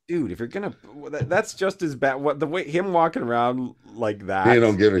Mm-hmm. dude, if you're gonna, that's just as bad. What the way him walking around like He that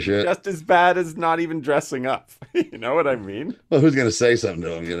don't give a is shit. just as bad as not even dressing up. You know what I mean? Well, who's gonna say something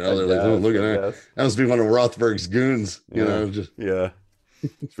to him? I They're like, oh, guess. look at I that. guess. That must be one of Rothberg's goons. Yeah. Just Yeah.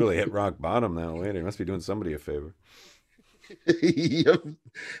 It's really hit rock bottom now. Later, he must be doing somebody a favor. Yep.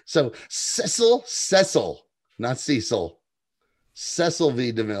 So Cecil, not Cecil, Cecil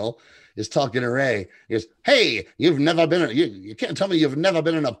V. DeMille is talking to Ray. He goes, "Hey, you can't tell me you've never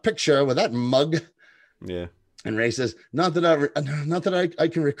been in a picture with that mug." Yeah. And Ray says, not that I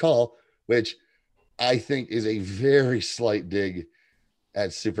can recall," which I think is a very slight dig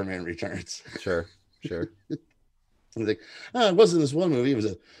at Superman Returns. Sure. Sure. He's like, it wasn't this one movie. It was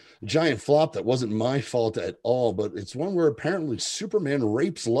a giant flop that wasn't my fault at all, but it's one where apparently Superman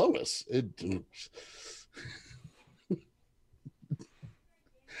rapes Lois.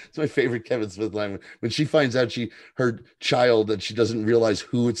 It's my favorite Kevin Smith line when she finds out her child that she doesn't realize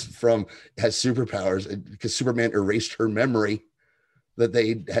who it's from has superpowers because Superman erased her memory that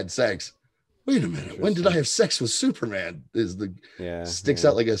they had sex. Wait a minute, when did I have sex with Superman? Sticks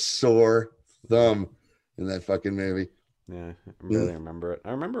out like a sore thumb in that fucking movie. Yeah, I barely remember it.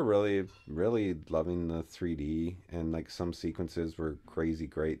 I remember really, really loving the 3D and like some sequences were crazy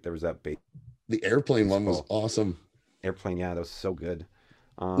great. There was that The airplane one was awesome. airplane. Yeah, that was so good.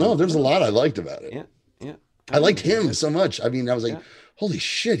 No, there's a lot I liked about it. Yeah, yeah. I liked him so much. I mean, I was like, Yeah. holy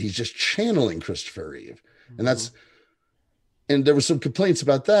shit, he's just channeling Christopher Reeve. And there were some complaints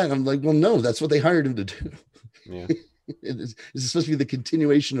about that. And I'm like, well, no, that's what they hired him to do. Yeah. It's supposed to be the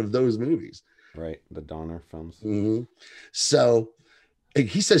continuation of those movies. Right. The Donner films. Mm-hmm. So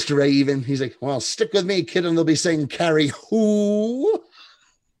he says to Ray he's like, well, stick with me, kid, and they'll be saying Carrie who?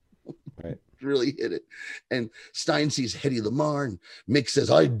 Right. Really hit it. And Stein sees Hedy Lamarr and Mick says,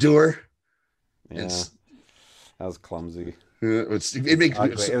 I'd do her. Yeah. That was clumsy. It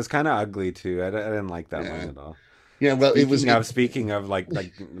was kind of ugly too. I didn't like that one at all. Yeah, well, speaking of like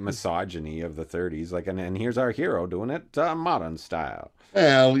misogyny of the 30s, like, and here's our hero doing it modern style.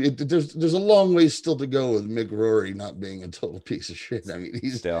 Well, there's a long way still to go with Mick Rory not being a total piece of shit. I mean,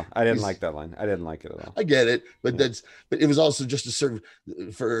 I didn't like that line. I didn't like it at all. I get it, but but it was also just to serve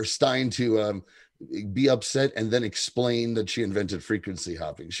for Stein to be upset and then explain that she invented frequency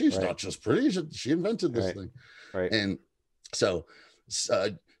hopping. She's not just pretty; she invented this thing, right? And so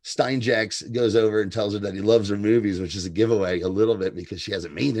Steinjacks goes over and tells her that he loves her movies, which is a giveaway a little bit because she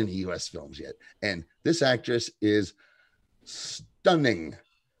hasn't made any U.S. films yet. And this actress is stunning,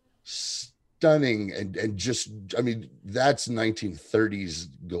 and just, I mean, that's 1930s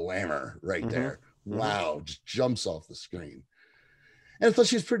glamour right there. Wow, just jumps off the screen. And I thought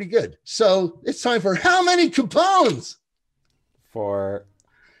she was pretty good. So it's time for how many Capones? For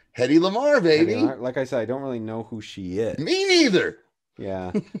Hedy Lamarr, baby. Like I said, I don't really know who she is. Me neither.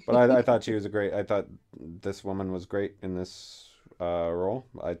 Yeah, but I thought she was I thought this woman was great in this role.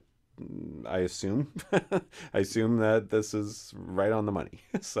 I assume I assume that this is right on the money,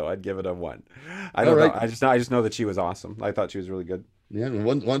 so I'd give it a 1. I don't know. I just know that she was awesome. I thought she was really good. Yeah,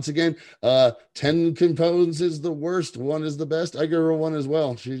 once again, 10 Capones is the worst, 1 is the best. I give her a 1 as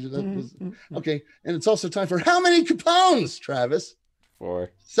well. Okay, and it's also time for how many Capones, Travis?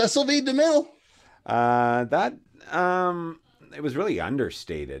 For Cecil V. DeMille. It was really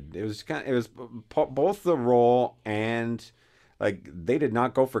understated. It was both the role and like they did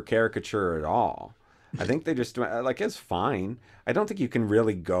not go for caricature at all. I think they just like it's fine. I don't think you can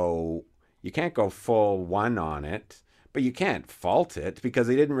really you can't go full 1 on it, but you can't fault it because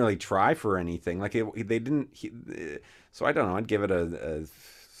they didn't really try for anything. Like they didn't. So I don't know. I'd give it a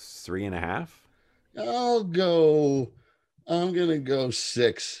 3.5. I'm gonna go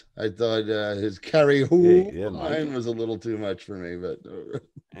 6. I thought his Carrie Who line was a little too much for me, but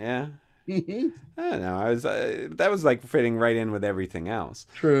yeah. I don't know. I was that was like fitting right in with everything else.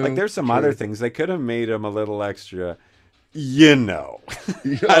 Like True, there's some other true. things they could have made him a little extra, you know.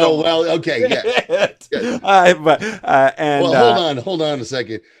 I don't Oh want well, to okay, say yeah, it. yeah. But and Well, hold on a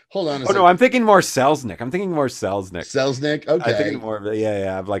second. Hold on a oh no, second. I'm thinking more Selznick. I'm thinking more Selznick. Selznick, I'm thinking okay. more of a,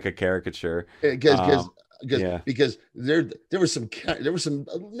 yeah, of like a caricature. Because Um, yeah, because there was some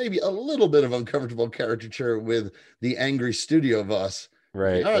maybe a little bit of uncomfortable caricature with the angry studio boss. Like,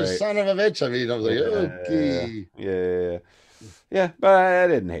 right, oh, right. son of a bitch. I mean, I was like, Yeah, okay. yeah. Yeah, but I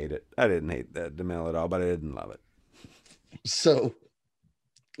didn't hate it. I didn't hate that DeMille at all, but I didn't love it. So,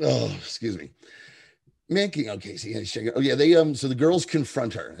 oh, excuse me. Making okay, see, oh yeah, they so the girls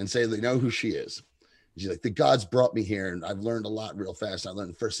confront her and say they know who she is. She's like, the gods brought me here, and I've learned a lot real fast. I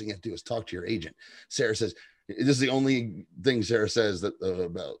learned the first thing you have to do is talk to your agent. Sarah says, this is the only thing Sarah says that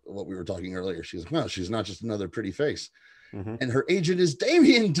about what we were talking earlier. She goes, well, she's not just another pretty face. Hmm. And her agent is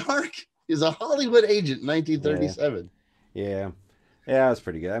Damien Dark. He's a Hollywood agent in Yeah, 1937. yeah. Yeah, it's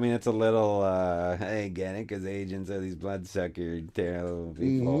pretty good. I mean, it's a little, I get it, because agents are these bloodsucker terrible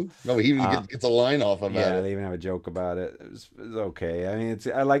people. No, he even Uh, gets a line off about yeah, it. they even have a joke about it. It was okay. I mean,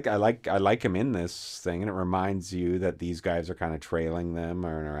 I like him in this thing, and it reminds you that these guys are kind of trailing them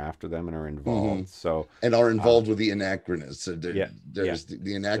or are after them and are Mm-hmm. involved. So, And are uh, involved with the anachronisms. So yeah, yeah, there's the it's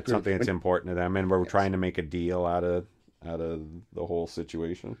something that's anachronism. important to them, and we're Yes. trying to make a deal out of the whole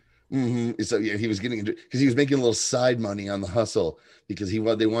situation. So yeah, he was getting because he was making a little side money on the hustle because they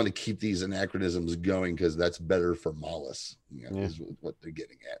want to keep these anachronisms going because that's better for Mollis. Yeah. Is what they're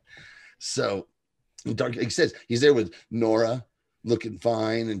getting at. So Dark, he says he's there with Nora looking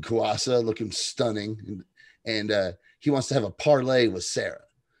fine and Kuasa looking stunning, and he wants to have a parlay with Sarah.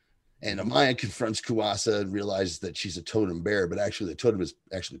 And Amaya confronts Kuasa and realizes that she's a totem bear, but actually the totem is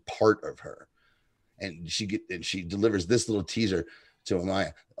actually part of her. And she delivers this little teaser to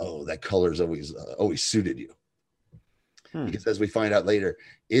Amaya. Oh, that color's always suited you. Hmm. Because as we find out later,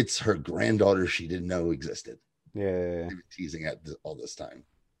 it's her granddaughter she didn't know existed. Yeah, yeah, They've been teasing at all this time.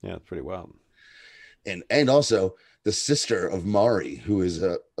 yeah. It's pretty wild. And also the sister of Mari, who is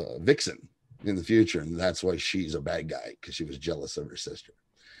a vixen in the future, and that's why she's a bad guy because she was jealous of her sister.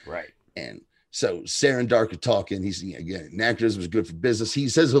 Right. And so Sarah and Dark are talking. He's again, anachronism was good for business. He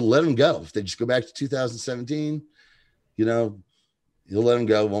says he'll let him go if they just go back to 2017. He'll let him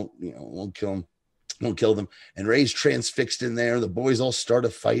go. Won't kill him. Won't kill them. And Ray's transfixed in there. The boys all start a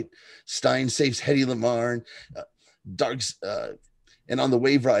fight. Stein saves Hedy Lamarr. And, Dark's and on the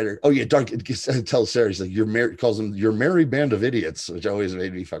Wave Rider. Oh yeah, Dark tells Sarah, he's like, "You're married." Calls them your merry band of idiots, which always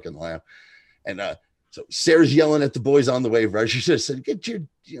made me fucking laugh. And so Sarah's yelling at the boys on the Wave Rider. She should have said, "Get your,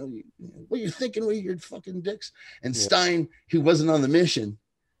 what you're thinking with your fucking dicks." And Yeah. Stein, who wasn't on the mission,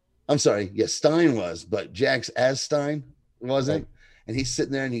 I'm sorry, yes, Stein was, but Jax as Stein wasn't. And he's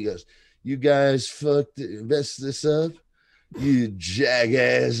sitting there and he goes, "You guys messed this up, you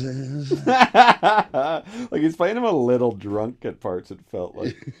jackasses." Like he's playing him a little drunk at parts, it felt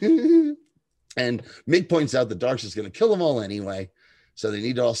like. And Mick points out the Dark's is going to kill them all anyway, so they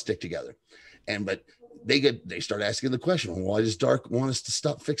need to all stick together. But they start asking the question, why does Dark want us to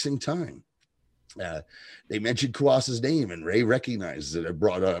stop fixing time? They mentioned Kuasa's name, and Ray recognizes it. I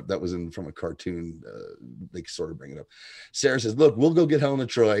brought up that was from a cartoon. They sort of bring it up. Sarah says, "Look, we'll go get Helena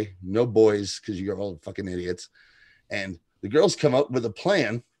Troy. No boys, because you're all fucking idiots." And the girls come up with a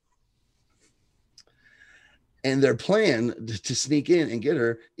plan. And their plan to sneak in and get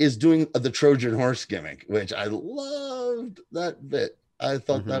her is doing the Trojan horse gimmick, which I loved that bit. I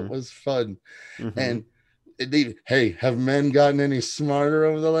thought that was fun. Mm-hmm. And hey, have men gotten any smarter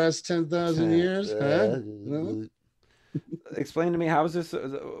over the last 10,000 years? Huh? No? Explain to me, how is this?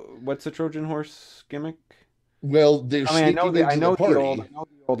 What's the Trojan horse gimmick? Well, they're I mean, sneaking into the party. I know the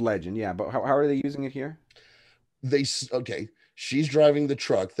old legend, yeah, but how are they using it here? Okay, she's driving the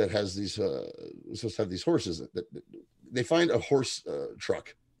truck that has these supposed to have these horses that they find a horse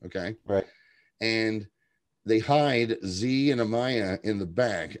truck, okay, right, and they hide Z and Amaya in the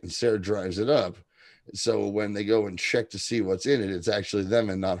back, and Sarah drives it up. So when they go and check to see what's in it, it's actually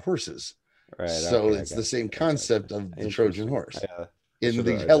them and not horses. right. So Okay, it's the same concept of the Trojan horse. Yeah. In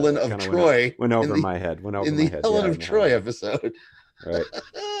the Helen of Troy, went over my head. Went over in my the head. Helen of Troy episode. Right.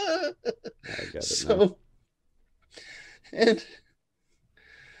 I got it So, now. and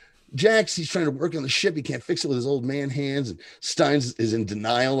Jax, he's trying to work on the ship. He can't fix it with his old man hands. And Steins is in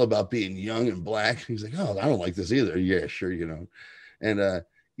denial about being young and black. He's like, "Oh, I don't like this either." Yeah, sure, And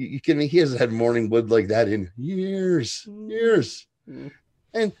you kidding me? He hasn't had morning wood like that in years.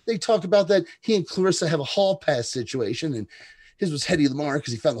 And they talk about that he and Clarissa have a hall pass situation, and his was Hedy Lamarr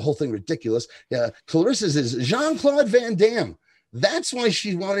because he found the whole thing ridiculous. Yeah, Clarissa's is Jean-Claude Van Damme. That's why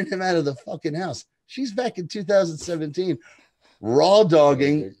she wanted him out of the fucking house. She's back in 2017, raw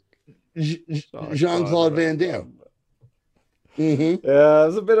dogging Jean-Claude Van Damme. Mm-hmm. Yeah, it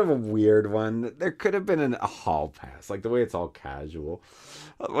was a bit of a weird one. There could have been a hall pass, like the way it's all casual.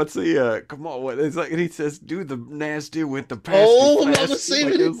 What's the come on? What it's like? And he says, "Do the nasty with the pasty." Oh, I'm flasty."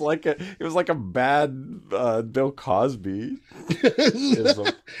 saving Like, it. it was like a bad Bill Cosby. He's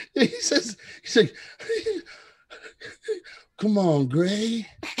like, "Come on, Gray.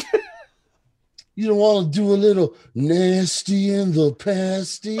 You don't want to do a little nasty in the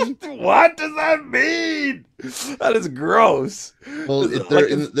pasty?" What does that mean? That is gross. Well, they're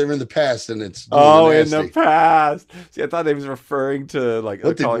in the past, and it's in the past. See, I thought he was referring to like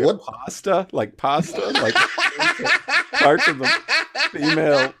what pasta, like parts of the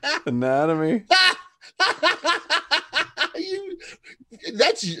female anatomy.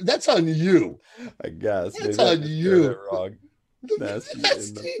 That's on you. I guess that's on you. Wrong. Nasty in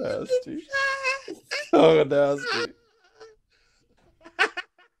the pasty. Oh, nasty.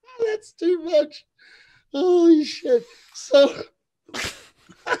 That's too much. Holy shit. So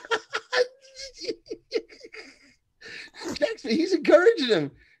he's encouraging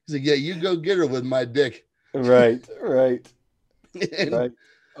him. He's like, yeah, you go get her with my dick. Right. Right.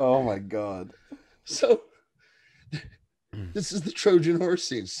 Oh my God. So this is the Trojan horse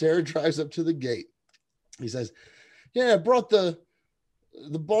scene. Sarah drives up to the gate. He says, yeah, I brought the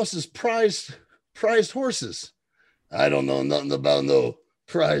boss's prized horses. I don't know nothing about no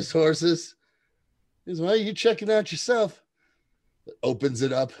prized horses. He says, well, you check it out yourself. Opens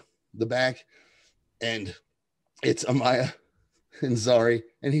it up, the back, and it's Amaya and Zari.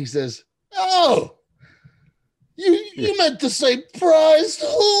 And he says, oh, you meant to say prized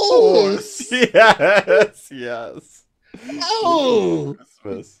horse. Yes. Oh,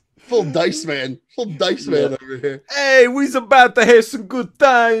 Christmas. Full dice man over here. Hey, we's about to have some good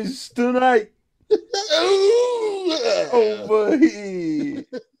times tonight. Over here.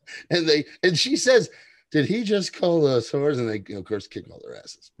 And she says, did he just call us whores? And they, of course, kick all their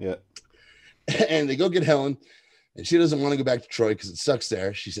asses. Yeah. And they go get Helen, and she doesn't want to go back to Troy because it sucks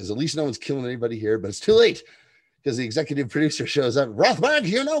there. She says, at least no one's killing anybody here, but it's too late because the executive producer shows up. Rothberg,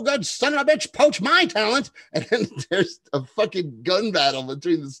 you no good son of a bitch, poach my talent. And then there's a fucking gun battle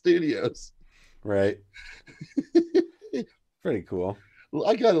between the studios. Right. Pretty cool. Well,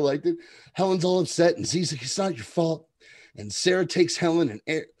 I kind of liked it. Helen's all upset, and Z's like, it's not your fault. And Sarah takes Helen,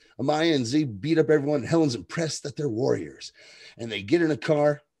 and Amaya and Z beat up everyone. And Helen's impressed that they're warriors. And they get in a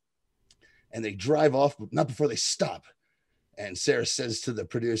car, and they drive off, but not before they stop. And Sarah says to the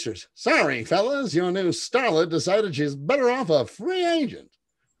producers, sorry, fellas, your new starlet decided she's better off a free agent.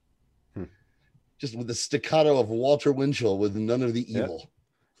 Just with the staccato of Walter Winchell with none of the evil.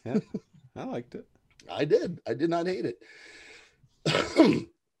 Yeah. I liked it. I did. I did not hate it. I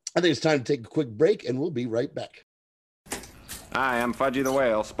think it's time to take a quick break, and we'll be right back. Hi, I'm Fudgy the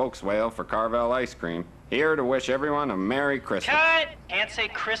Whale, spokeswhale for Carvel Ice Cream. Here to wish everyone a Merry Christmas. Cut! And say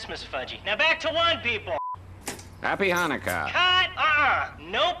Christmas, Fudgy. Now back to one, people. Happy Hanukkah. Cut!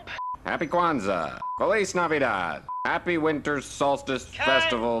 Nope. Happy Kwanzaa. Feliz Navidad. Happy Winter Solstice Cut.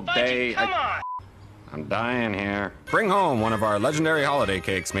 Festival Fudgy, Day. Come on. I'm dying here. Bring home one of our legendary holiday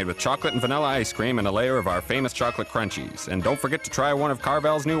cakes made with chocolate and vanilla ice cream and a layer of our famous chocolate crunchies. And don't forget to try one of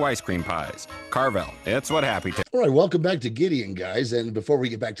Carvel's new ice cream pies. Carvel, it's what happy tastes. All right, welcome back to Gideon, guys. And before we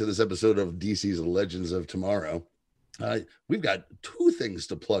get back to this episode of DC's Legends of Tomorrow, we've got two things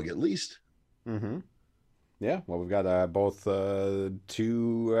to plug at least. Mm-hmm. Yeah, well, we've got both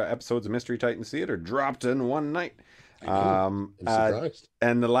 2 episodes of Mystery Titans Theater dropped in one night. I'm surprised.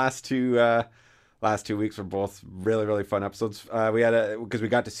 And the last two weeks were both really, really fun episodes. We had because we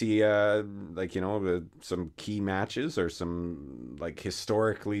got to see some key matches or some like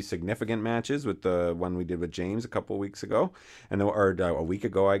historically significant matches with the one we did with James a couple of weeks ago, and a week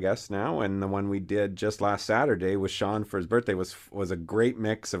ago, I guess now, and the one we did just last Saturday with Sean for his birthday was a great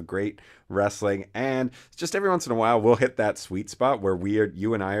mix of great wrestling, and just every once in a while we'll hit that sweet spot where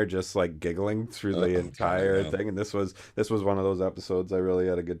you and I are just like giggling through the entire thing, and this was one of those episodes. I really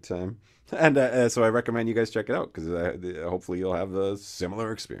had a good time. And so I recommend you guys check it out because hopefully you'll have a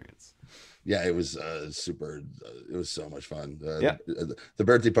similar experience. Yeah, it was super. It was so much fun. Yeah, the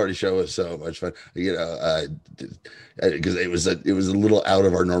birthday party show was so much fun. You know, because it was a little out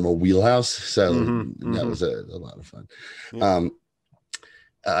of our normal wheelhouse, so that was a lot of fun. Yeah.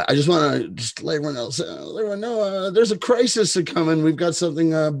 I just want to let everyone know there's a crisis coming. We've got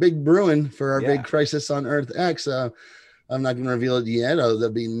something big brewing for our big Crisis on Earth X. I'm not going to reveal it yet.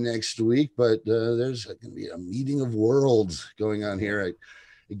 That'll be next week, but there's going to be a meeting of worlds going on here at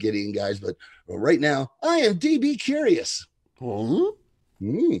Gideon Guys. But right now, I am DB Curious. Huh?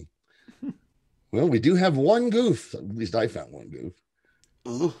 Mm. Well, we do have one goof. At least I found one goof.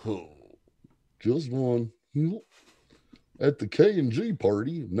 Oh. Just one. At the K&G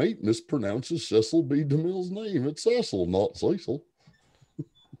party, Nate mispronounces Cecil B. DeMille's name. It's Cecil, not Cecil.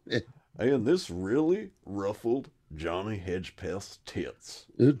 And this really ruffled Johnny Hedgepeth's tits.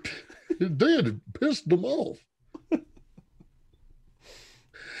 It did. It pissed him off.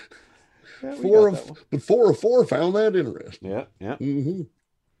 Yeah, 4 of 4 found that interesting. Yeah, yeah. Mm-hmm.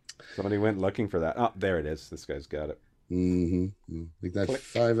 Somebody went looking for that. Oh, there it is. This guy's got it. Mm-hmm. I think that's Click.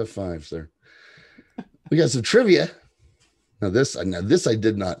 5 of 5, sir. We got some trivia. Now this I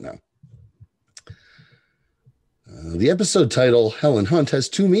did not know. The episode title, Helen Hunt, has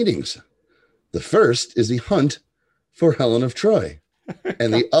 2 meanings. The first is the hunt for Helen of Troy.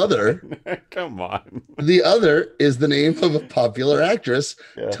 And the other, come on. The other is the name of a popular actress,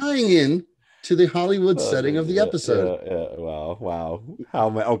 tying in to the Hollywood setting of the episode. Yeah. Wow.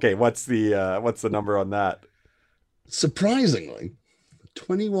 Okay, what's the number on that? Surprisingly,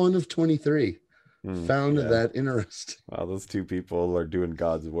 21 of 23 found that interesting. Wow, those 2 people are doing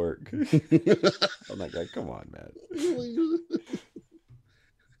God's work. I'm like, come on, man.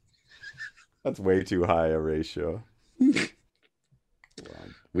 That's way too high a ratio.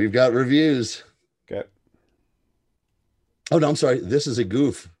 We've got reviews. Okay. Oh, no, I'm sorry. This is a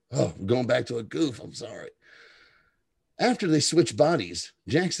goof. Oh, I'm going back to a goof. I'm sorry. After they switch bodies,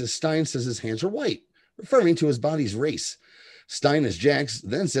 Stein says his hands are white, referring to his body's race. Stein, as Jax,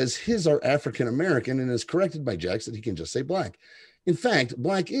 then says his are African-American and is corrected by Jax that he can just say black. In fact,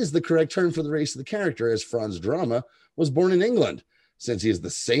 black is the correct term for the race of the character, as Franz Drama was born in England. Since he is the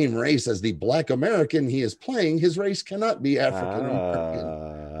same race as the black American he is playing, his race cannot be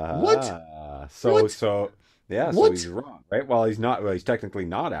African-American. What? So he's wrong, right? Well, he's not. Well, he's technically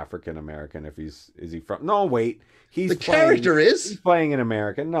not African-American if is he from... No, wait. He's playing an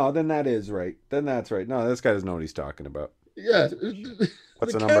American. No, then that is right. Then that's right. No, this guy doesn't know what he's talking about. Yeah.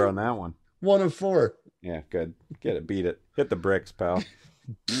 What's the number on that one? 1 of 4. Yeah, good. Get it. Beat it. Hit the bricks, pal.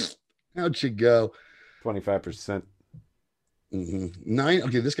 How'd you go? 25%. 9.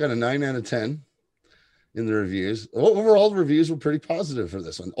 Okay, this got a 9 out of 10 in the reviews. Overall, the reviews were pretty positive for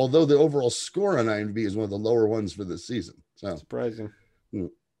this one, although the overall score on IMDb is one of the lower ones for this season. So surprising.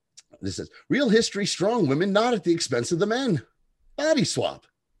 This says real history, strong women, not at the expense of the men. Body swap.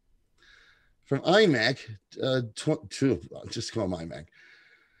 From iMac, just call them iMac.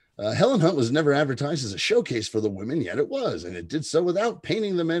 Helen Hunt was never advertised as a showcase for the women, yet it was, and it did so without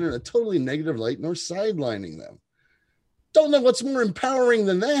painting the men in a totally negative light nor sidelining them. Don't know what's more empowering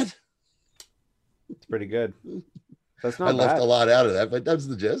than that. It's pretty good. That's not I left a lot out of that, but that's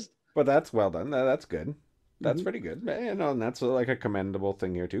the gist. But that's well done. That's good. That's pretty good. And that's like a commendable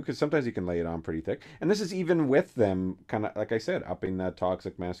thing here too, because sometimes you can lay it on pretty thick. And this is even with them kind of, like I said, upping that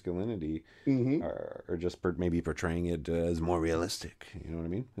toxic masculinity, or just maybe portraying it as more realistic. You know what I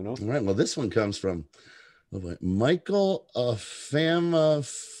mean? Who knows? All right. Well, this one comes from Michael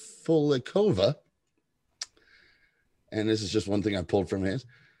Famafulikova. And this is just one thing I pulled from his.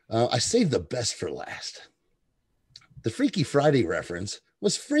 I saved the best for last. The Freaky Friday reference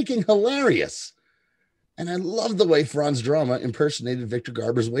was freaking hilarious. And I love the way Franz Drama impersonated Victor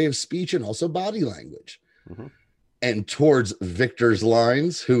Garber's way of speech and also body language. And towards Victor's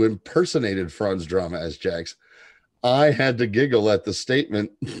lines, who impersonated Franz Drama as Jax, I had to giggle at the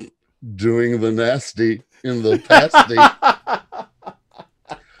statement, doing the nasty in the pasty.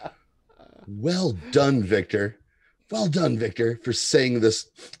 Well done, Victor. Well done, Victor, for saying this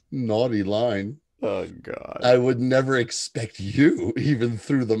naughty line. Oh, God. I would never expect you, even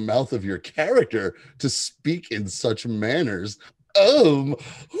through the mouth of your character, to speak in such manners. I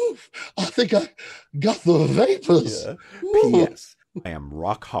think I got the vapors. Yeah. P.S. I am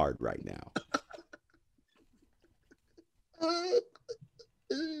rock hard right now.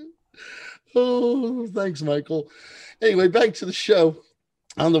 Oh, thanks, Michael. Anyway, back to the show.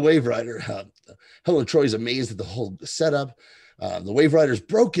 On the Wave Rider, Helen Troy's amazed at the whole setup. The Wave Rider's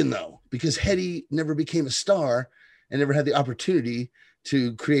broken, though, because Hetty never became a star and never had the opportunity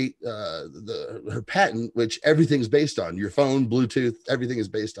to create her patent, which everything's based on. Your phone, Bluetooth, everything is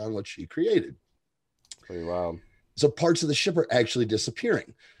based on what she created. Pretty wild. So parts of the ship are actually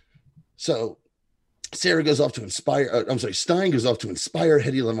disappearing. So Stein goes off to inspire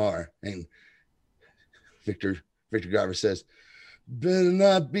Hetty Lamar. And Victor Garber says, better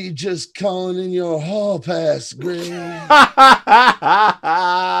not be just calling in your hall pass, Greg.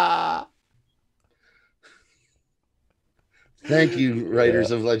 Thank you,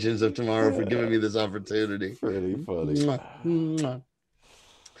 writers of Legends of Tomorrow, for giving me this opportunity. Pretty funny.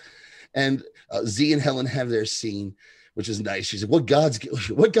 And Z and Helen have their scene which is nice. She said, what gods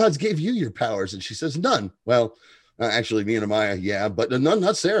gave you your powers? And she says, none. Well, actually, me and Amaya, yeah, but none,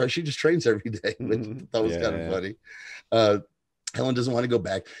 not Sarah. She just trains every day, which that was kind of funny. Helen doesn't want to go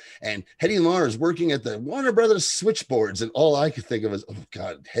back. And Hedy Lamarr is working at the Warner Brothers switchboards. And all I could think of is, oh,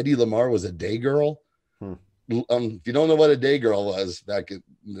 God, Hedy Lamarr was a day girl. If you don't know what a day girl was back in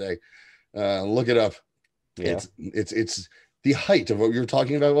the day, look it up. Yeah. It's the height of what you were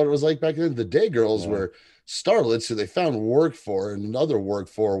talking about, what it was like back then. The day girls were starlets who they found work for, and another work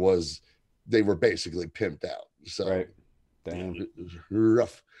for was they were basically pimped out. So damn, it was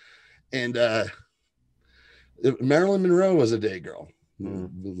rough. And Marilyn Monroe was a day girl,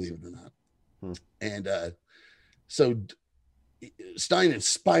 believe it or not. And so Stein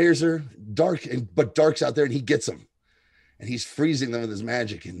inspires her. But Dark's out there, and he gets him, and he's freezing them with his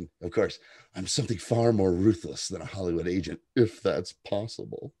magic. And of course, I'm something far more ruthless than a Hollywood agent, if that's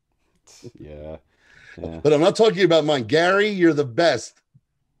possible. Yeah. But I'm not talking about mine. Gary, you're the best.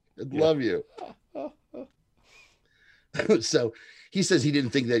 I'd love you. So he says he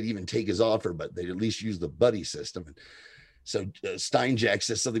didn't think they'd even take his offer, but they'd at least use the buddy system. And so Steinjack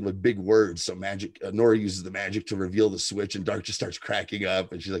says something with big words. So Nora uses the magic to reveal the switch, and Dark just starts cracking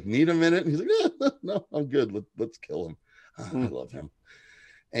up. And she's like, need a minute? And he's like, no, I'm good. Let's kill him. I love him.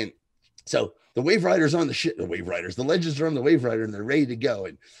 And so the Wave Riders on the ship, the Legends are on the Wave Rider, and they're ready to go.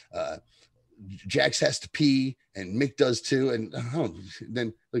 And Jax has to pee, and Mick does too. And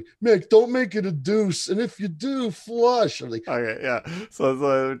then like, Mick, don't make it a deuce. And if you do, flush. I'm like, okay, yeah. So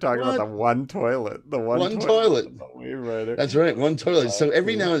we're talking about the one toilet. The one toilet. The Wave Rider. That's right, one toilet. So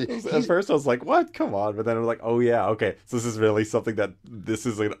every now and then, at first I was like, what? Come on. But then I'm like, oh yeah, okay. So this is really something this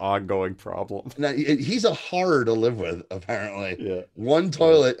is an ongoing problem. Now he's a horror to live with, apparently. Yeah. One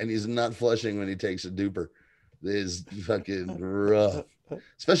toilet, and he's not flushing when he takes a duper. It is fucking rough.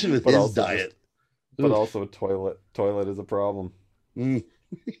 Especially with his diet. But also toilet is a problem.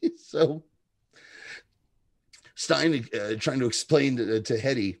 So Stein trying to explain to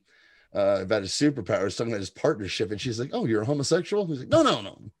Hedy about his superpowers, talking about his partnership, and she's like, oh, you're a homosexual? He's like,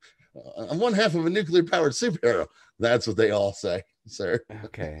 no. I'm one half of a nuclear powered superhero. That's what they all say, sir.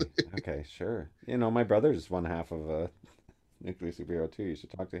 Okay, sure. My brother's one half of a nuclear superhero too. You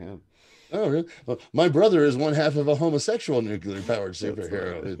should talk to him. Oh, really? Well, my brother is one half of a homosexual nuclear powered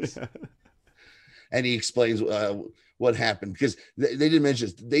superhero. And he explains what happened, because they didn't mention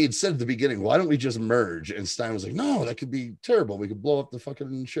this. They had said at the beginning, why don't we just merge? And Stein was like, no, that could be terrible. We could blow up the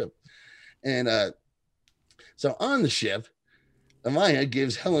fucking ship. And so on the ship, Amaya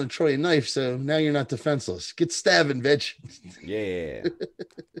gives Helen of Troy a knife, so now you're not defenseless. Get stabbing, bitch. Yeah.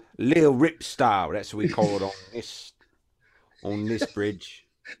 Little Rip style, that's what we call it on this bridge.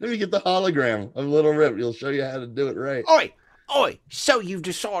 Let me get the hologram of Little Rip. He'll show you how to do it right. Oi, so you've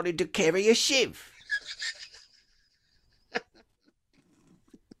decided to carry a shiv.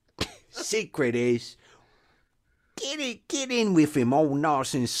 Secret is, get in with him all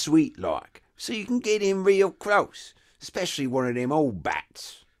nice and sweet like, so you can get in real close, especially one of them old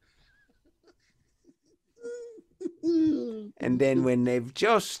bats. And then when they've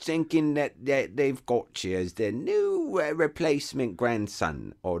just thinking that they've got you as their new replacement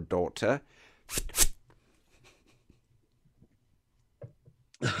grandson or daughter,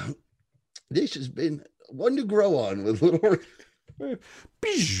 this has been one to grow on with Little.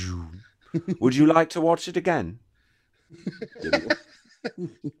 Would you like to watch it again?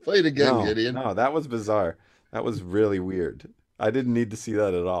 Play it again, Gideon. No, that was bizarre. That was really weird. I didn't need to see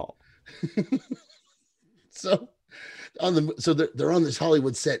that at all. So they're on this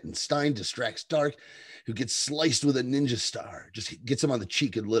Hollywood set, and Stein distracts Dark, who gets sliced with a ninja star. Just gets him on the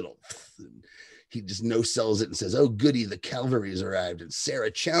cheek a little. He just no-sells it and says, oh, goody, the cavalry's arrived. And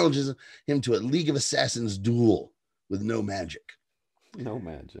Sarah challenges him to a League of Assassins duel with no magic. No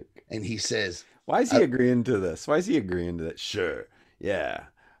magic. And he says, why is he agreeing to this? Why is he agreeing to that? Sure. Yeah.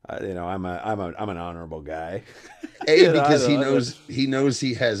 I'm an honorable guy. Because he knows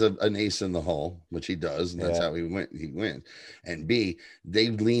he has an ace in the hole, which he does, and that's how he wins. And B, they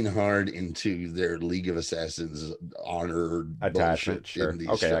lean hard into their League of Assassins honor attachment. Sure.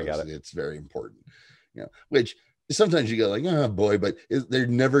 Okay, shows. I got it. It's very important. Which sometimes you go like, oh boy, but they're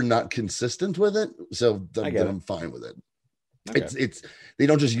never not consistent with it. So I'm fine with it. Okay. They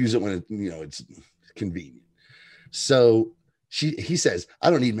don't just use it when it's convenient. So he says, I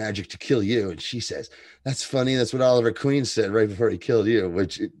don't need magic to kill you. And she says, that's funny. That's what Oliver Queen said right before he killed you,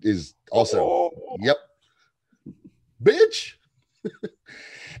 which is also, yep, bitch.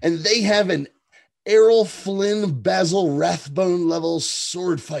 And they have an Errol Flynn, Basil Rathbone level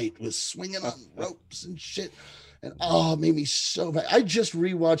sword fight with swinging on ropes and shit. And it made me so bad. I just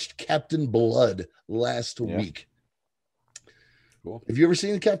rewatched Captain Blood last week. Cool. Have you ever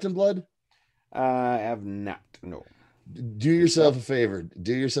seen Captain Blood? I have not. No. Do yourself a favor.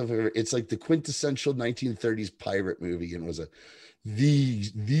 Do yourself a favor. It's like the quintessential 1930s pirate movie, and was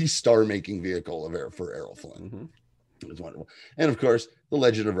the star-making vehicle for Errol Flynn. Mm-hmm. It was wonderful. And of course, the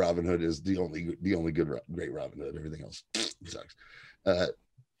Legend of Robin Hood is the only great Robin Hood. Everything else sucks.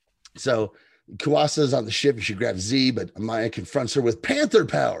 So Kuwasa's on the ship and she grabs Z, but Amaya confronts her with panther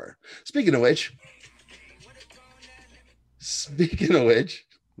power. Speaking of which,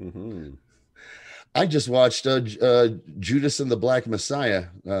 Mm-hmm. I just watched Judas and the Black Messiah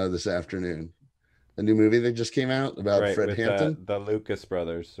this afternoon. A new movie that just came out about Fred Hampton. The Lucas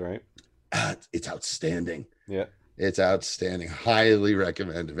brothers, right? It's outstanding. Yeah. It's outstanding. Highly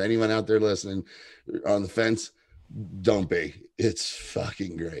recommend. If anyone out there listening on the fence, don't be. It's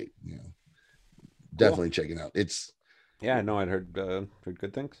fucking great. You know, definitely check it out. It's I'd heard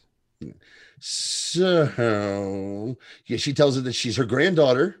good things. So yeah, she tells her that she's her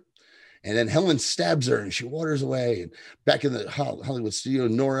granddaughter, and then Helen stabs her and she waters away. And back in the Hollywood studio,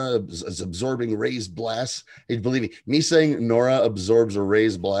 Nora is absorbing raised blasts. Hey, believe me saying Nora absorbs a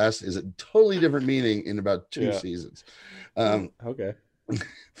raised blast is a totally different meaning in about 2 seasons. Okay.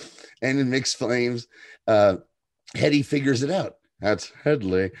 And in Mixed Flames, Hetty figures it out. That's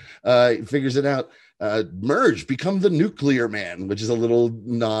Headley. Figures it out. Merge, become the nuclear man, which is a little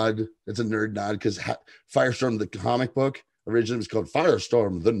nod. It's a nerd nod because Firestorm, the comic book, originally was called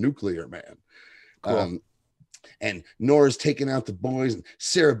Firestorm, the Nuclear Man. Cool. And Nora's taking out the boys, and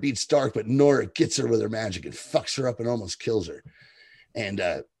Sarah beats Dark, but Nora gets her with her magic and fucks her up and almost kills her. And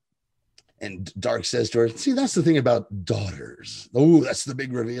Dark says to her, see, that's the thing about daughters. Oh, that's the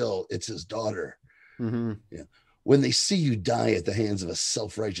big reveal. It's his daughter. Mm-hmm. Yeah. When they see you die at the hands of a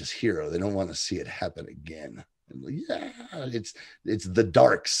self-righteous hero, they don't want to see it happen again. And yeah, it's the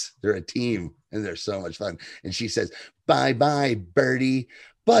Darks. They're a team, and they're so much fun. And she says, "Bye-bye, Birdie."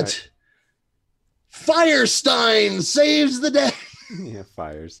 But Firestein saves the day. Yeah,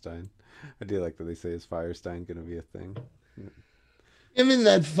 Firestein. I do like that they say, is Firestein going to be a thing? Him in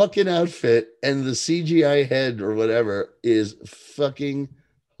that fucking outfit and the CGI head or whatever is fucking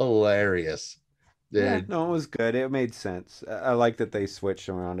hilarious. Dude. Yeah, no, it was good. It made sense. I like that they switched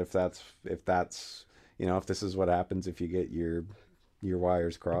around. If that's if this is what happens if you get your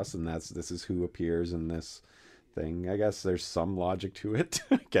wires crossed, and this is who appears in this thing. I guess there's some logic to it.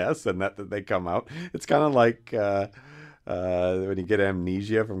 I guess, and that they come out. It's kind of like when you get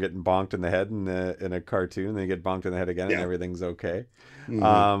amnesia from getting bonked in the head in a cartoon, then you get bonked in the head again, and everything's okay.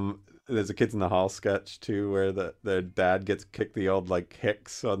 Mm-hmm. There's a Kids in the Hall sketch too, where their dad gets kicked. The old like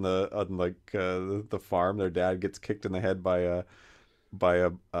Hicks on the farm. Their dad gets kicked in the head by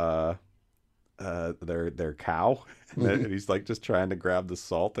their cow, and he's like just trying to grab the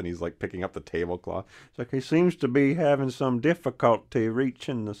salt, and he's like picking up the tablecloth. It's like he seems to be having some difficulty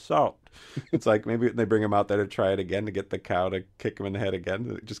reaching the salt. It's like maybe they bring him out there to try it again to get the cow to kick him in the head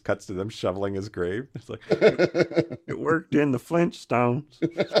again. It just cuts to them shoveling his grave. It's like it worked in the Flintstones.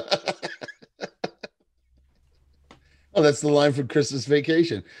 Oh, that's the line from Christmas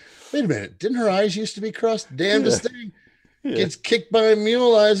Vacation. Wait a minute, didn't her eyes used to be crossed? Damnedest thing. Yeah. Gets kicked by a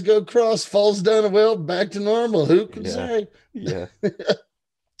mule, eyes go cross, falls down a well, back to normal. Who can say? Yeah.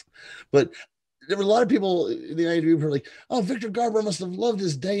 But there were a lot of people in the interview who were like, "Oh, Victor Garber must have loved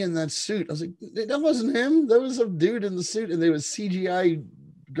his day in that suit." I was like, "That wasn't him. That was some dude in the suit, and there was CGI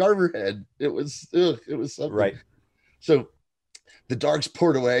Garber head. It was something." Right. So the Darks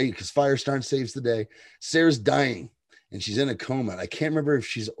poured away because Firestein saves the day. Sarah's dying, and she's in a coma. I can't remember if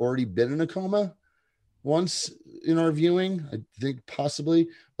she's already been in a coma once in our viewing. I think possibly,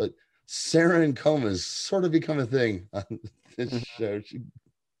 but Sarah in comas sort of become a thing on this show.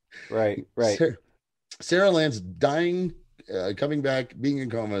 Right. Sarah Lance dying, coming back, being in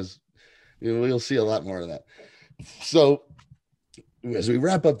comas. We'll see a lot more of that. So as we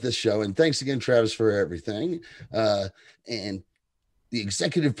wrap up this show, and thanks again, Travis, for everything. And the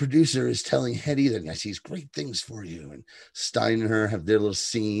executive producer is telling Hetty that he sees great things for you. And Stein and her have their little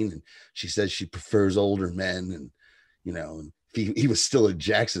scene. And she says she prefers older men. And, if he was still in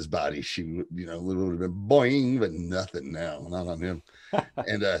Jax's body, she would, would have been boing, but nothing now, not on him.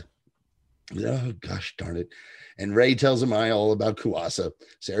 And, oh, gosh darn it. And Ray tells him all about Kuwasa.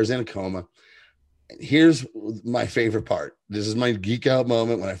 Sarah's in a coma. And here's my favorite part. This is my geek out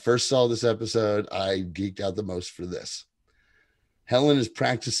moment. When I first saw this episode, I geeked out the most for this. Helen is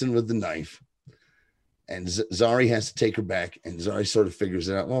practicing with the knife, and Zari has to take her back, and Zari sort of figures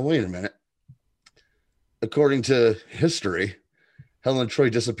it out. Well, wait a minute. According to history, Helen Troy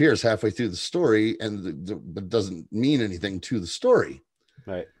disappears halfway through the story, but doesn't mean anything to the story.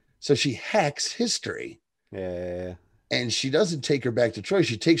 Right. So she hacks history. Yeah. And she doesn't take her back to Troy.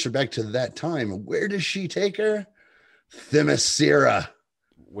 She takes her back to that time. Where does she take her? Themyscira.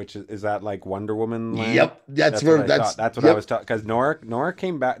 Which is that like Wonder Woman land? Yep, that's what I was talking. Because Nora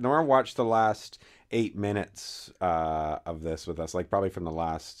came back. Nora watched the last 8 minutes of this with us, like probably from the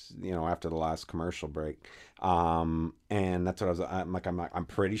last, after the last commercial break. And that's what I'm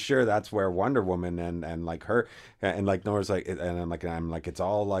pretty sure that's where Wonder Woman and like her and like Nora's like, and I'm like it's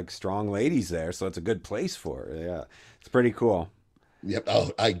all like strong ladies there, so it's a good place for her. Yeah, it's pretty cool. Yep.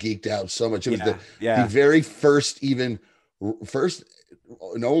 Oh, I geeked out so much. It was the very first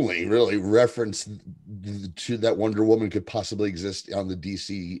and only really reference to that Wonder Woman could possibly exist on the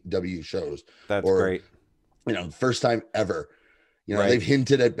DCW shows. That's great. First time ever. Right. They've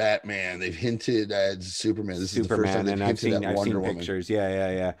hinted at Batman. They've hinted at Superman. This is the first time they've hinted at Wonder Woman. Pictures.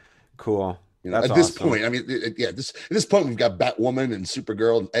 Yeah. Cool. At this point, I mean, at this point, we've got Batwoman and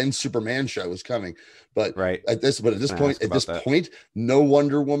Supergirl and Superman shows coming. But at this point, no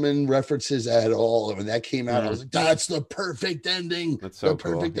Wonder Woman references at all. And when that came out, I was like, that's the perfect ending. That's so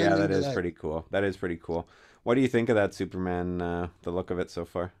cool. Yeah, that is pretty cool. That is pretty cool. What do you think of that Superman, the look of it so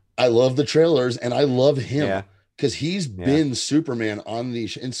far? I love the trailers and I love him. Yeah. Because he's been Superman on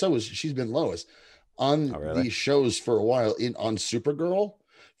these, and so she's been Lois on these shows for a while on Supergirl.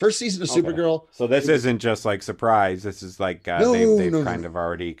 First season of Supergirl. So this isn't just like surprise. This is like they've kind of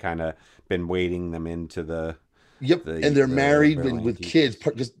already kind of been wading them into the. Yep, and they're married with kids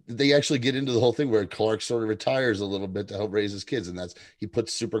because they actually get into the whole thing where Clark sort of retires a little bit to help raise his kids, and he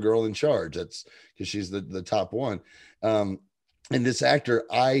puts Supergirl in charge. That's because she's the top one. And this actor,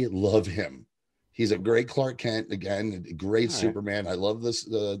 I love him. He's a great Clark Kent, again, a great Superman. I love this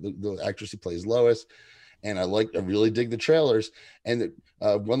the actress who plays Lois, and I really dig the trailers. And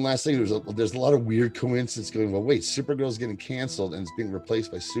one last thing, there's a lot of weird coincidence going. Well, wait, Supergirl's getting canceled and it's being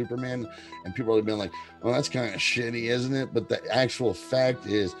replaced by Superman, and people are being like, "Well, that's kind of shitty, isn't it?" But the actual fact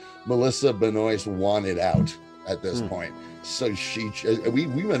is, Melissa Benoist wanted out at this point, so we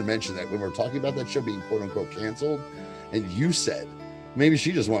might have mentioned that when we were talking about that show being quote unquote canceled, and you said. Maybe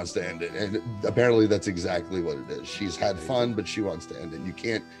she just wants to end it. And apparently that's exactly what it is. She's had fun, but she wants to end it. You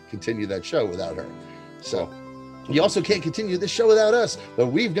can't continue that show without her. So you also can't continue this show without us, but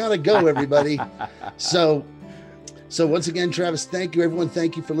we've got to go, everybody. So once again, Travis, thank you, everyone.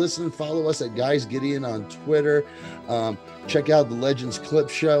 Thank you for listening. Follow us at Guys Gideon on Twitter. Check out the Legends Clip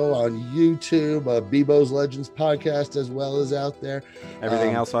Show on YouTube, Bebo's Legends podcast as well as out there.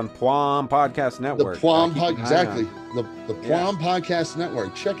 Everything else on Plum Podcast Network. The Plum Podcast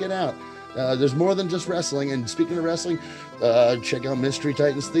Network. Check it out. There's more than just wrestling. And speaking of wrestling, check out Mystery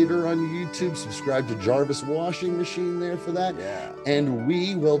Titans Theater on YouTube. Subscribe to Jarvis Washing Machine there for that. Yeah. And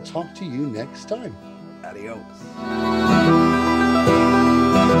we will talk to you next time. Adios.